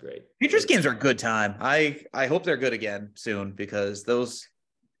 Yeah, that was great. Patriots games are a good time. I hope they're good again soon because those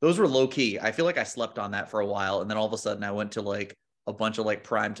were low key. I feel like I slept on that for a while, and then all of a sudden I went to like a bunch of like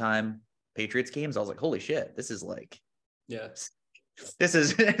primetime Patriots games. I was like, holy shit, this is the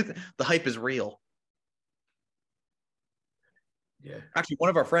hype is real. Yeah. Actually, one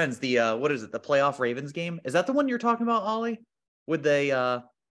of our friends, the playoff Ravens game, is that the one you're talking about, Ollie? Would they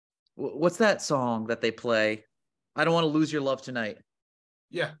what's that song that they play? I don't want to lose your love tonight.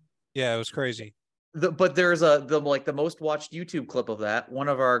 Yeah. Yeah, it was crazy. But there's the most watched YouTube clip of that. One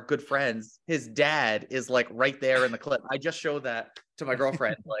of our good friends, his dad is like right there in the clip. I just showed that to my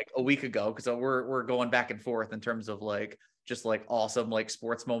girlfriend like a week ago because we're going back and forth in terms of like just like awesome like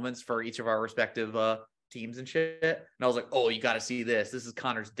sports moments for each of our respective teams and shit. And I was like, oh, you got to see this. This is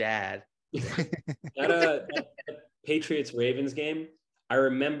Connor's dad. that Patriots Ravens game. I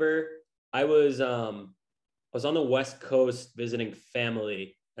remember I was on the West Coast visiting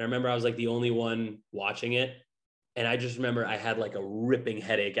family. And I remember I was like the only one watching it. And I just remember I had like a ripping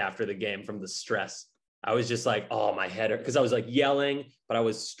headache after the game from the stress. I was just like, oh, my head, because I was like yelling, but I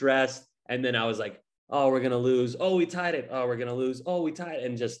was stressed. And then I was like, oh, we're going to lose. Oh, we tied it. Oh, we're going to lose. Oh, we tied it.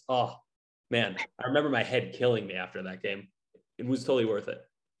 And just, oh, man, I remember my head killing me after that game. It was totally worth it.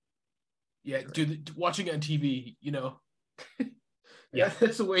 Yeah, dude, watching it on TV, Yeah,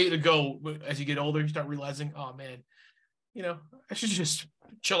 that's the way to go. As you get older, you start realizing, oh man, I should just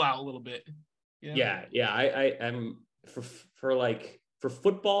chill out a little bit. Yeah. I'm for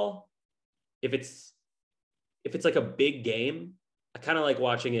football. If it's like a big game, I kind of like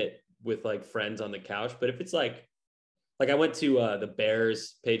watching it with like friends on the couch. But if it's like I went to the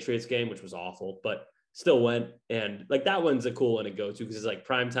Bears Patriots game, which was awful, but still went, and like that one's a cool one to go to because it's like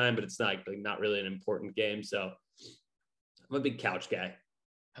prime time, but it's not really an important game. So I'm a big couch guy.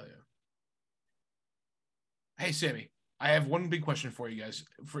 Hell yeah. Hey, Sammy, I have one big question for you guys.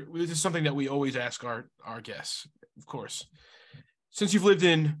 This is something that we always ask our guests, of course. Since you've lived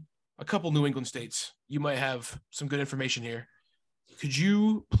in a couple New England states, you might have some good information here. Could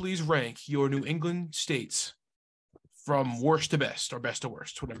you please rank your New England states from worst to best or best to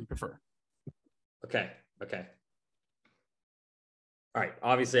worst, whatever you prefer? Okay. All right.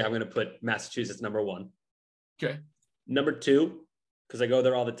 Obviously, I'm going to put Massachusetts number 1. Okay. Number 2, because I go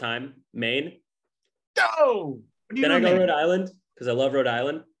there all the time, Maine. No. Then I go Rhode Island because I love Rhode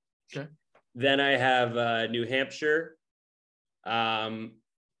Island. Okay. Then I have New Hampshire, Vermont,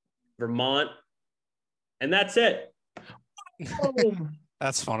 and that's it.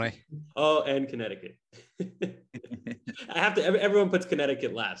 That's funny. Oh, and Connecticut. I have to. Everyone puts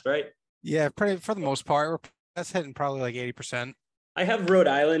Connecticut last, right? Yeah, pretty for the most part. That's hitting probably like 80%. I have Rhode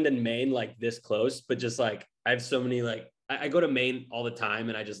Island and Maine like this close, but just like I have so many like I go to Maine all the time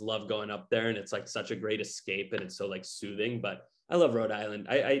and I just love going up there and it's like such a great escape and it's so like soothing. But I love Rhode Island.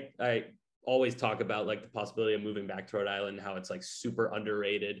 I always talk about like the possibility of moving back to Rhode Island, how it's like super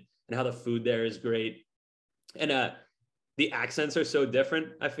underrated and how the food there is great. And the accents are so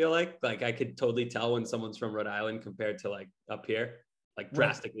different. I feel like I could totally tell when someone's from Rhode Island compared to like up here, like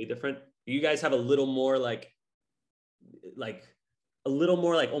drastically different. You guys have a little more like a little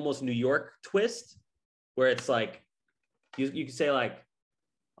more like almost New York twist where it's like, you can say like,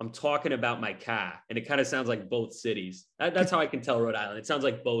 I'm talking about my car. And it kind of sounds like both cities. That's how I can tell Rhode Island. It sounds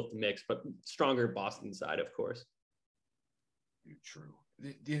like both mixed, but stronger Boston side, of course. True.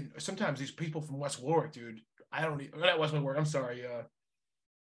 Sometimes these people from West Warwick, dude, not West Warwick. I'm sorry.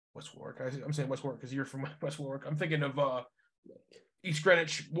 West Warwick. I'm saying West Warwick because you're from West Warwick. I'm thinking of East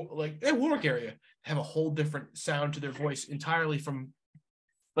Greenwich, like Warwick area, have a whole different sound to their voice entirely from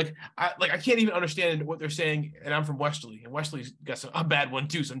I can't even understand what they're saying, and I'm from Westerly, and Westerly's got a bad one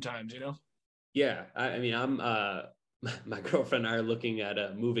too sometimes, you know. Yeah, I mean, I'm my girlfriend and I are looking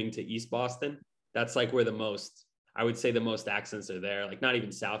at moving to East Boston. That's like where I would say the most accents are there. Like not even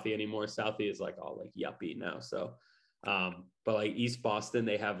Southie anymore. Southie is like all like yuppie now. So, but like East Boston,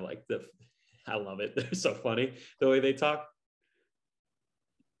 they have like I love it. They're so funny the way they talk.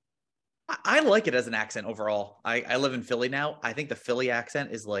 I like it as an accent overall. I live in Philly now. I think the Philly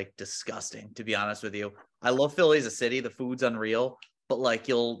accent is like disgusting, to be honest with you. I love Philly as a city. The food's unreal, but like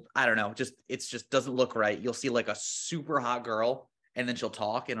I don't know, it's just doesn't look right. You'll see like a super hot girl and then she'll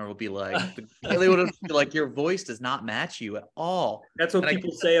talk and it'll be like, like your voice does not match you at all. That's what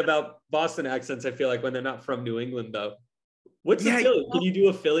people say about Boston accents. I feel like when they're not from New England though. What's the Philly? Can you do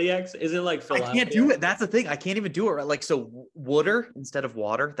a Philly accent? Is it like Philadelphia? I can't do it. That's the thing. I can't even do it right. Like, so water instead of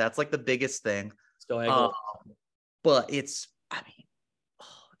water. That's like the biggest thing. But it's, I mean,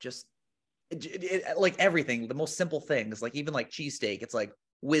 just like everything, the most simple things, like even like cheesesteak, it's like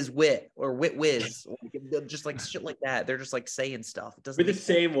whiz wit or wit whiz, just like shit like that. They're just like saying stuff. It doesn't. We're the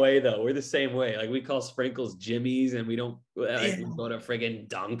same way though. We're the same way. Like we call sprinkles Jimmy's, and we don't we go to friggin'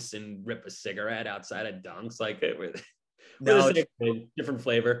 Dunks and rip a cigarette outside of Dunks. Like we're different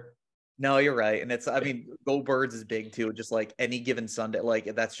flavor. No, you're right. And I mean, Go Birds is big too. Just like any given Sunday,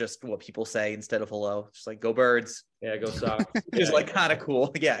 like that's just what people say instead of hello. Just like Go Birds. Yeah, go Sox. It's like kind of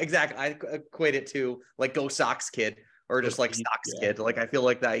cool. Yeah, exactly. I equate it to like Go Sox Kid or just like Sox Kid. Like I feel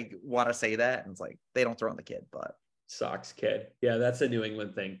like I want to say that, and it's like they don't throw in the kid, but Sox Kid. Yeah, that's a New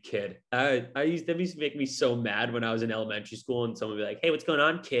England thing. Kid. That used to make me so mad when I was in elementary school, and someone would be like, "Hey, what's going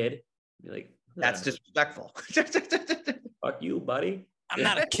on, kid?" I'd be like, that's disrespectful. Fuck you, buddy. I'm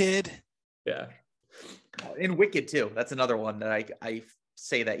not a kid. Yeah. In Wicked too. That's another one that I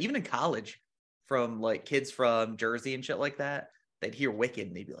say that even in college from like kids from Jersey and shit like that, they'd hear Wicked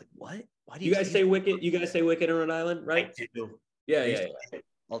and they'd be like, what? Why do you guys say Wicked? You guys say Wicked in Rhode Island, right? I do. Yeah.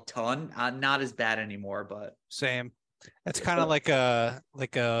 A ton. Not as bad anymore, but same. It's kind of like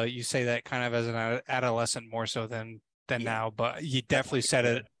you say that kind of as an adolescent more so than now, but you definitely said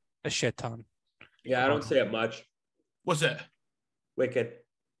it a shit ton. Yeah, I don't say it much. What's that? Wicked.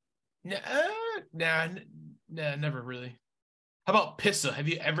 Nah, never really. How about pissa? Have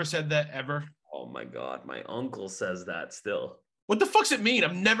you ever said that ever? Oh my God, my uncle says that still. What the fuck's it mean?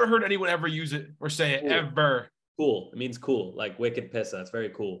 I've never heard anyone ever use it or say it ever. Cool. It means cool, like wicked pissa. That's very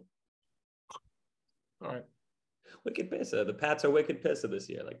cool. All right. Wicked pissa. The Pats are wicked pissa this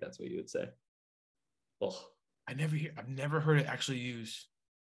year. Like that's what you would say. Oh, I've never heard it actually used.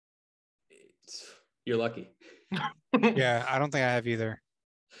 You're lucky. Yeah, I don't think I have either.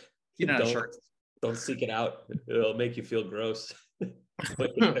 Don't seek it out. It'll make you feel gross. I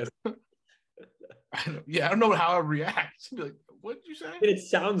don't know how I react. Be like, what did you say? It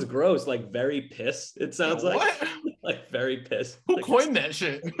sounds gross, like very pissed. It sounds like. What? like very pissed. Who Like, coined that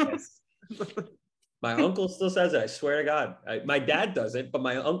shit? my uncle still says it. I swear to God. My dad doesn't,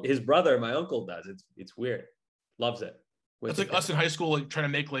 but his brother, my uncle does. It's weird. Loves it. It's like us in high school, like trying to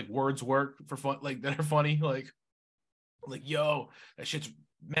make like words work for fun, like that are funny. Like yo, that shit's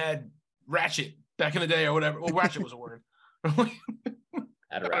mad ratchet back in the day or whatever. Well, ratchet was a word.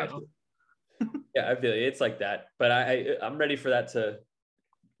 At a ratchet. Yeah, I feel it. It's like that. But I'm ready for that to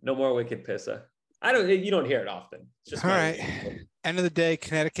no more wicked pissa. You don't hear it often. It's just all right. End of the day,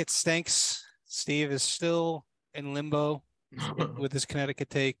 Connecticut stinks. Steve is still in limbo with his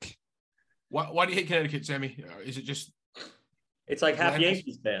Connecticut take. Why do you hate Connecticut, Sammy? Is it just? It's like half Atlantis?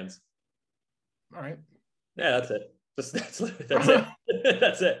 Yankees fans. All right. Yeah, that's it. That's it.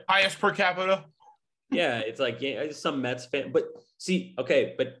 That's it. Highest per capita. Yeah, it's like some Mets fan. But see,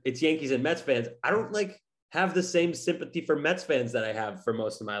 okay, but it's Yankees and Mets fans. I don't like have the same sympathy for Mets fans that I have for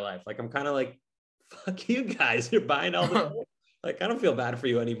most of my life. Like I'm kind of like, fuck you guys. You're buying all the like I don't feel bad for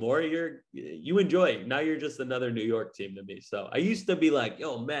you anymore. You enjoy. Now you're just another New York team to me. So I used to be like,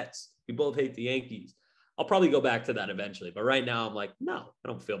 yo, Mets. We both hate the Yankees. I'll probably go back to that eventually. But right now I'm like, no, I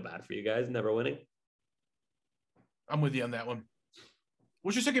don't feel bad for you guys. Never winning. I'm with you on that one.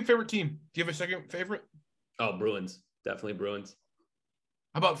 What's your second favorite team? Do you have a second favorite? Oh, Bruins. Definitely Bruins.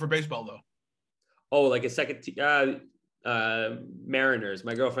 How about for baseball though? Oh, like a second Mariners.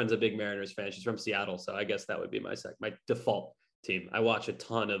 My girlfriend's a big Mariners fan. She's from Seattle, so I guess that would be my default team. I watch a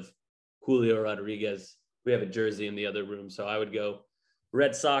ton of Julio Rodriguez. We have a jersey in the other room, so I would go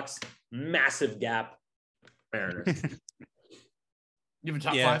Red Sox, massive gap, Mariners. You have a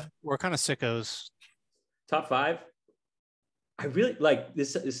top Yeah, 5? we're kind of sickos. Top 5. I really like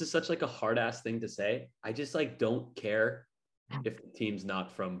this. This is such like a hard ass thing to say. I just like don't care if the team's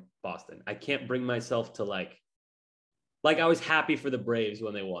not from Boston. I can't bring myself to like I was happy for the Braves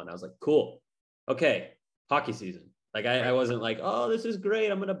when they won. I was like, cool. Okay. Hockey season. Like I wasn't like, oh, this is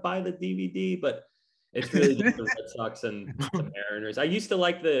great. I'm going to buy the DVD, but it's really just the Red Sox and the Mariners. I used to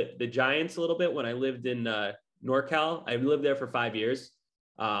like the Giants a little bit when I lived in NorCal. I lived there for 5 years.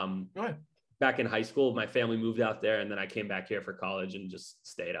 Go ahead. Back in high school, my family moved out there and then I came back here for college and just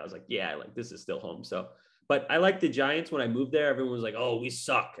stayed. I was like, yeah, like this is still home. So, but I liked the Giants when I moved there. Everyone was like, oh, we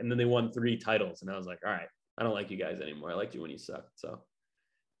suck. And then they won 3 titles. And I was like, all right, I don't like you guys anymore. I liked you when you sucked. So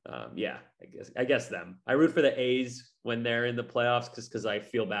yeah, I guess them. I root for the A's when they're in the playoffs because I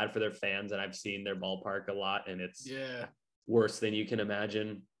feel bad for their fans and I've seen their ballpark a lot and it's worse than you can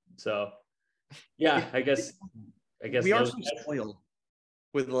imagine. So yeah, I guess we are so spoiled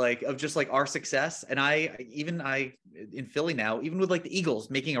with of just our success. And I in Philly now, even with the Eagles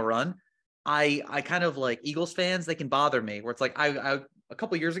making a run, I kind of Eagles fans, they can bother me where it's I a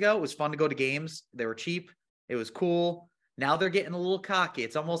couple years ago, it was fun to go to games. They were cheap. It was cool. Now they're getting a little cocky.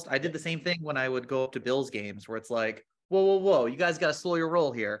 It's almost, I did the same thing when I would go up to Bills games where it's like, whoa. You guys got to slow your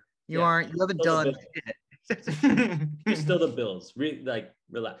roll here. You haven't done shit. You're still the Bills. Relax.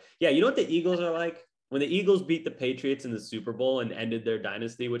 Yeah. You know what the Eagles are like? When the Eagles beat the Patriots in the Super Bowl and ended their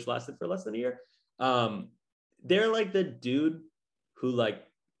dynasty, which lasted for less than a year. They're like the dude who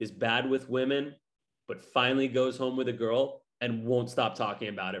is bad with women, but finally goes home with a girl and won't stop talking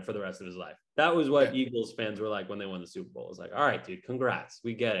about it for the rest of his life. That was what Eagles fans were like when they won the Super Bowl. It was like, all right, dude, congrats.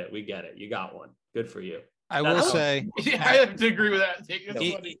 We get it. You got one. Good for you. I will say, I have to agree with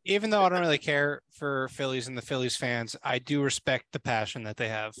that. Even though I don't really care for Phillies and the Phillies fans, I do respect the passion that they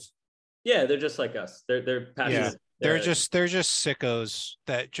have. Yeah, they're just like us. They're passionate. Yeah. They're just sickos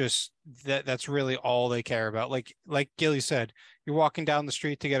that's really all they care about. Like Gilly said, you're walking down the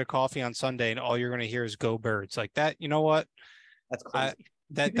street to get a coffee on Sunday and all you're going to hear is "Go Birds." Like that. You know what? That's crazy.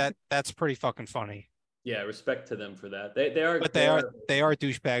 That's pretty fucking funny. Yeah, respect to them for that. They are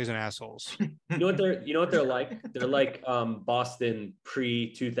douchebags and assholes. You know what they're like? They're like Boston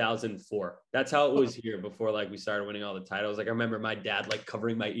pre-2004. That's how it was here before we started winning all the titles. I remember my dad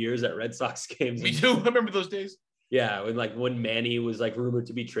covering my ears at Red Sox games. Me too. I remember those days. Yeah, when Manny was rumored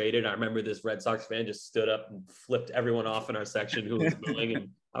to be traded, I remember this Red Sox fan just stood up and flipped everyone off in our section who was booing, and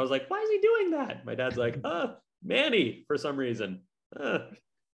I was like, "Why is he doing that?" My dad's like, Manny, for some reason.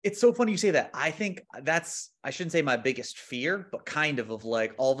 It's so funny you say that. I think I shouldn't say my biggest fear, but kind of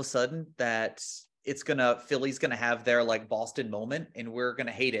all of a sudden that Philly's gonna have their Boston moment and we're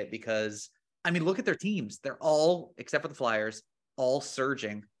gonna hate it because look at their teams. They're all, except for the Flyers, all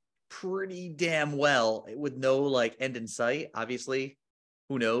surging pretty damn well with no end in sight. Obviously,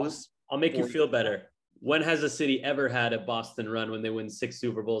 who knows? I'll make you feel better. When has a city ever had a Boston run when they win 6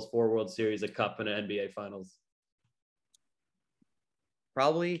 Super Bowls, 4 World Series, a cup, and an NBA Finals?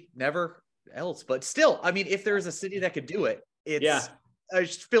 Probably never else, but still, if there's a city that could do it, it's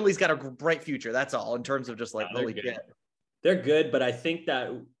Philly's got a bright future. That's all in terms of just like, they're holy good. shit. They're good, but I think that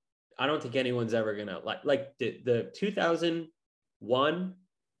I don't think anyone's ever gonna like the 2001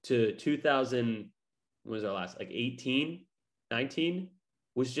 to 2000. When was our last, like 18, 19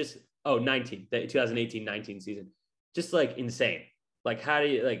 was just 19, the 2018-19 season, just like insane. Like how do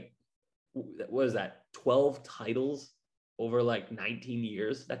you like, what was that, 12 titles over like 19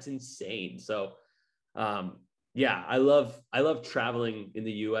 years? That's insane. So yeah, I love traveling in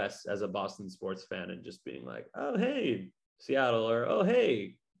the US as a Boston sports fan and just being like, oh hey Seattle, or oh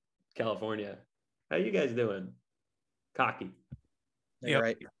hey California, how you guys doing? Cocky. You're Yep.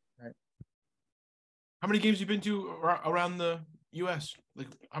 right. How many games you been to around the U.S.? Like,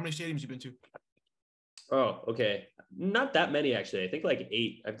 how many stadiums you been to? Oh, okay. Not that many, actually. I think like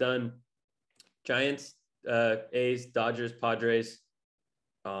 8. I've done Giants, A's, Dodgers, Padres. Is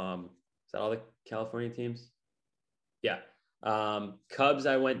that all the California teams? Yeah. Cubs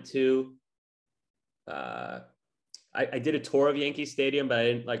I went to. I did a tour of Yankee Stadium, but I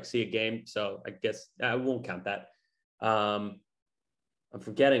didn't like see a game, so I guess I won't count that. I'm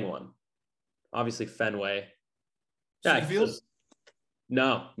forgetting one. Obviously Fenway. Citi Field?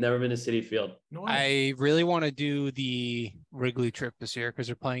 No, never been to Citi Field. No way. I really want to do the Wrigley trip this year because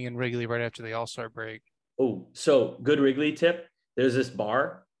they're playing in Wrigley right after the All-Star break. Oh, so good Wrigley tip. There's this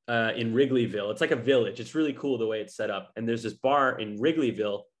bar in Wrigleyville. It's like a village. It's really cool the way it's set up. And there's this bar in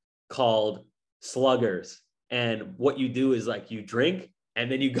Wrigleyville called Sluggers. And what you do is like you drink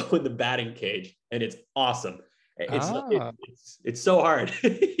and then you go in the batting cage, and it's awesome. It's so hard.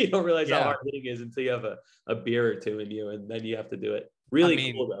 You don't realize how hard hitting is until you have a beer or two in you, and then you have to do it.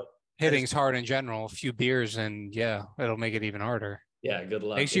 Really cool though. Hitting's hard in general. A few beers and it'll make it even harder. Yeah, good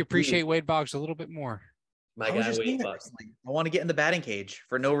luck. Makes you appreciate Wade Boggs a little bit more. My I was guy just Wade thinking Boggs. recently, I want to get in the batting cage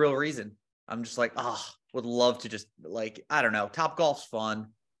for no real reason. I'm just like, would love to just like, I don't know. Top golf's fun,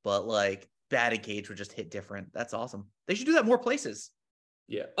 but like batting cage would just hit different. That's awesome. They should do that more places.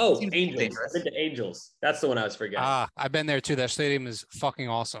 Yeah. Oh, Seems Angels. dangerous. I've been to Angels. That's the one I was forgetting. I've been there too. That stadium is fucking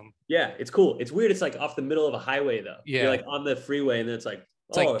awesome. Yeah, it's cool. It's weird. It's like off the middle of a highway though. Yeah. You're like on the freeway, and then it's like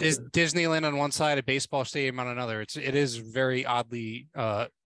Disneyland on one side, a baseball stadium on another. It is very oddly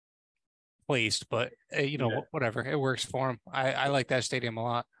placed, but whatever. It works for them. I like that stadium a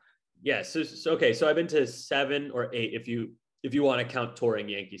lot. Yeah. So okay. So I've been to 7 or 8 if you want to count touring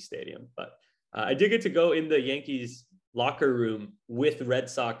Yankee Stadium, but I did get to go in the Yankees locker room with Red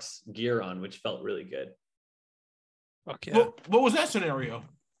Sox gear on, which felt really good. Okay. What was that scenario?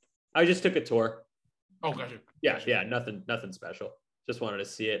 I just took a tour. Oh, gotcha. Yeah. Nothing special. Just wanted to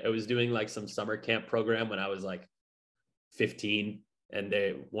see it. I was doing like some summer camp program when I was like 15. And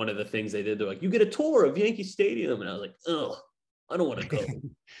one of the things they did, they're like, you get a tour of Yankee Stadium. And I was like, oh, I don't want to go.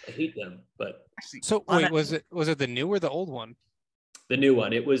 I hate them. But So wait, was it the new or the old one? the new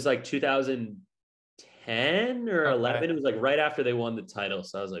one, it was like 2010 or 11. It was like right after they won the title.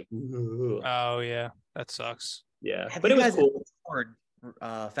 So I was like, ugh. Oh yeah, that sucks. Yeah. Have But you it was guys cool. toured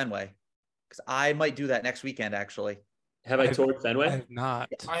Fenway? Because I might do that next weekend, actually. Have I toured I Fenway? have not.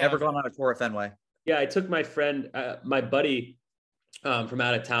 Never gone on a tour of Fenway. Yeah, I took my friend, my buddy from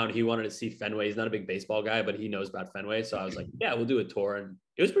out of town. He wanted to see Fenway. He's not a big baseball guy, but he knows about Fenway. So I was like, yeah, we'll do a tour. And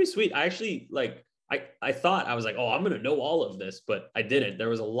it was pretty sweet. I actually I thought I was like, oh, I'm going to know all of this, but I didn't. There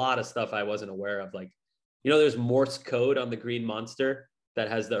was a lot of stuff I wasn't aware of. Like, there's Morse code on the Green Monster that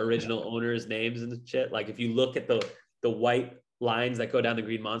has the original owners' names and shit. Like if you look at the white lines that go down the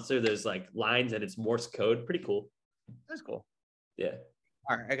Green Monster, there's like lines and it's Morse code. Pretty cool. That's cool. Yeah.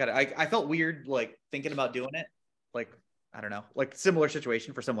 All right, I got it. I felt weird like thinking about doing it. Like, I don't know, like similar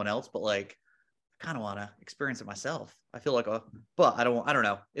situation for someone else, but like I kind of want to experience it myself. I feel like but I don't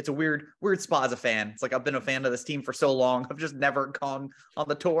know. It's a weird spot as a fan. It's like I've been a fan of this team for so long. I've just never gone on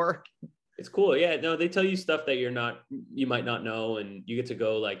the tour. It's cool. Yeah, no, they tell you stuff that you might not know. And you get to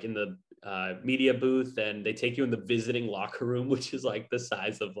go like in the media booth, and they take you in the visiting locker room, which is like the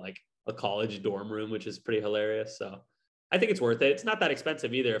size of like a college dorm room, which is pretty hilarious. So I think it's worth it. It's not that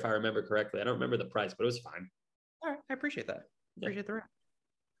expensive either, if I remember correctly. I don't remember the price, but it was fine. All right, I appreciate that. Appreciate the rap.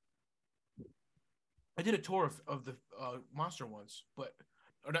 I did a tour of the monster once, but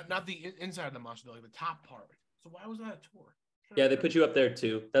not the inside of the monster, like the top part. So why was that a tour? Yeah, they put you up there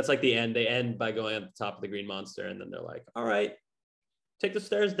too. That's like the end. They end by going up the top of the Green Monster, and then they're like, all right, take the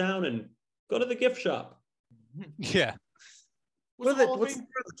stairs down and go to the gift shop. Yeah. What's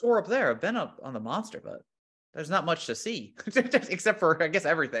the tour up there? I've been up on the Monster, but there's not much to see except for, I guess,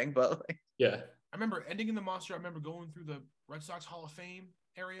 everything. But like... Yeah. I remember ending in the Monster. I remember going through the Red Sox Hall of Fame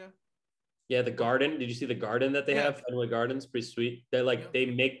area. Yeah, the garden. Did you see the garden that they have? Fenway Gardens, pretty sweet. They're like they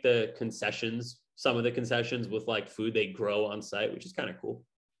make the concessions some of the concessions with like food they grow on site, which is kind of cool.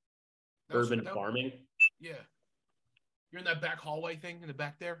 Urban farming. Yeah. You're in that back hallway thing in the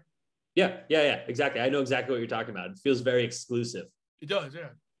back there? Yeah, exactly. I know exactly what you're talking about. It feels very exclusive. It does, yeah.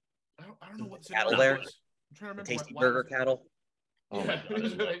 I don't know what the cattle there. was. I'm trying to remember. Tasty burger cattle. Oh Yeah. my God,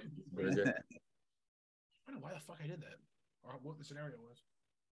 I love burger. I don't know why the fuck I did that or what the scenario was.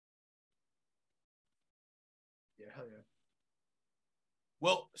 Yeah, hell yeah.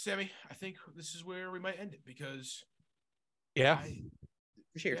 Well, Sammy, I think this is where we might end it because Yeah.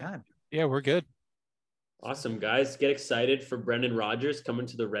 Appreciate your time. Yeah, we're good. Awesome, guys. Get excited for Brendan Rodgers coming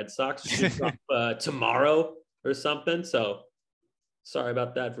to the Red Sox tomorrow or something. So sorry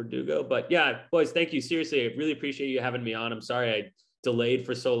about that, Verdugo. But yeah, boys, thank you. Seriously, I really appreciate you having me on. I'm sorry I delayed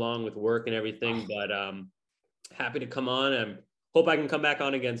for so long with work and everything, but happy to come on and hope I can come back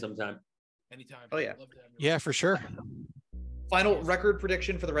on again sometime. anytime. Oh, yeah. Love to have you. Yeah, for sure. Final record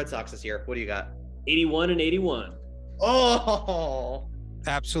prediction for the Red Sox this year. What do you got? 81 and 81. Oh,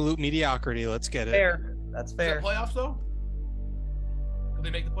 Absolute mediocrity. Let's get it. fair. That's Is that fair. playoffs though? Could they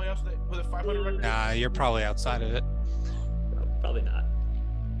make the playoffs with a 500 record? Nah, you're probably outside of it. Probably not.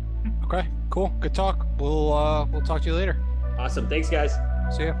 Okay, cool. Good talk. We'll talk to you later. Awesome. Thanks, guys.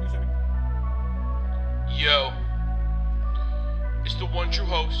 See ya. Thanks, Sammy. Yo, it's the one true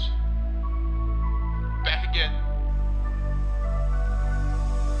host. Back again.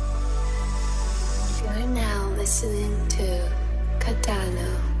 You're now listening to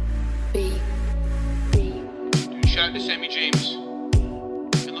Cardano Beat. Dude, shout out to Sammy James.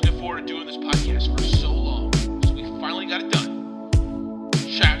 Been looking forward to doing this podcast for so long, so we finally got it done.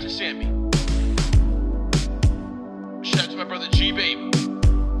 Shout out to Sammy. Shout out to my brother G Baby.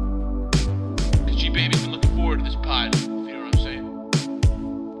 Cause G Baby's been looking forward to this pod, if you know what I'm saying.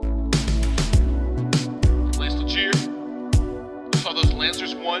 Lance Lacheer. Saw those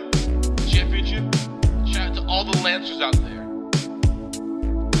Lancers won the championship. Shout out to all the Lancers out there.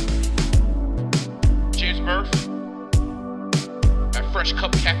 James Murph. At Fresh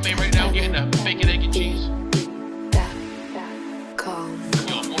Cup Cafe right now getting a bacon, egg, and cheese.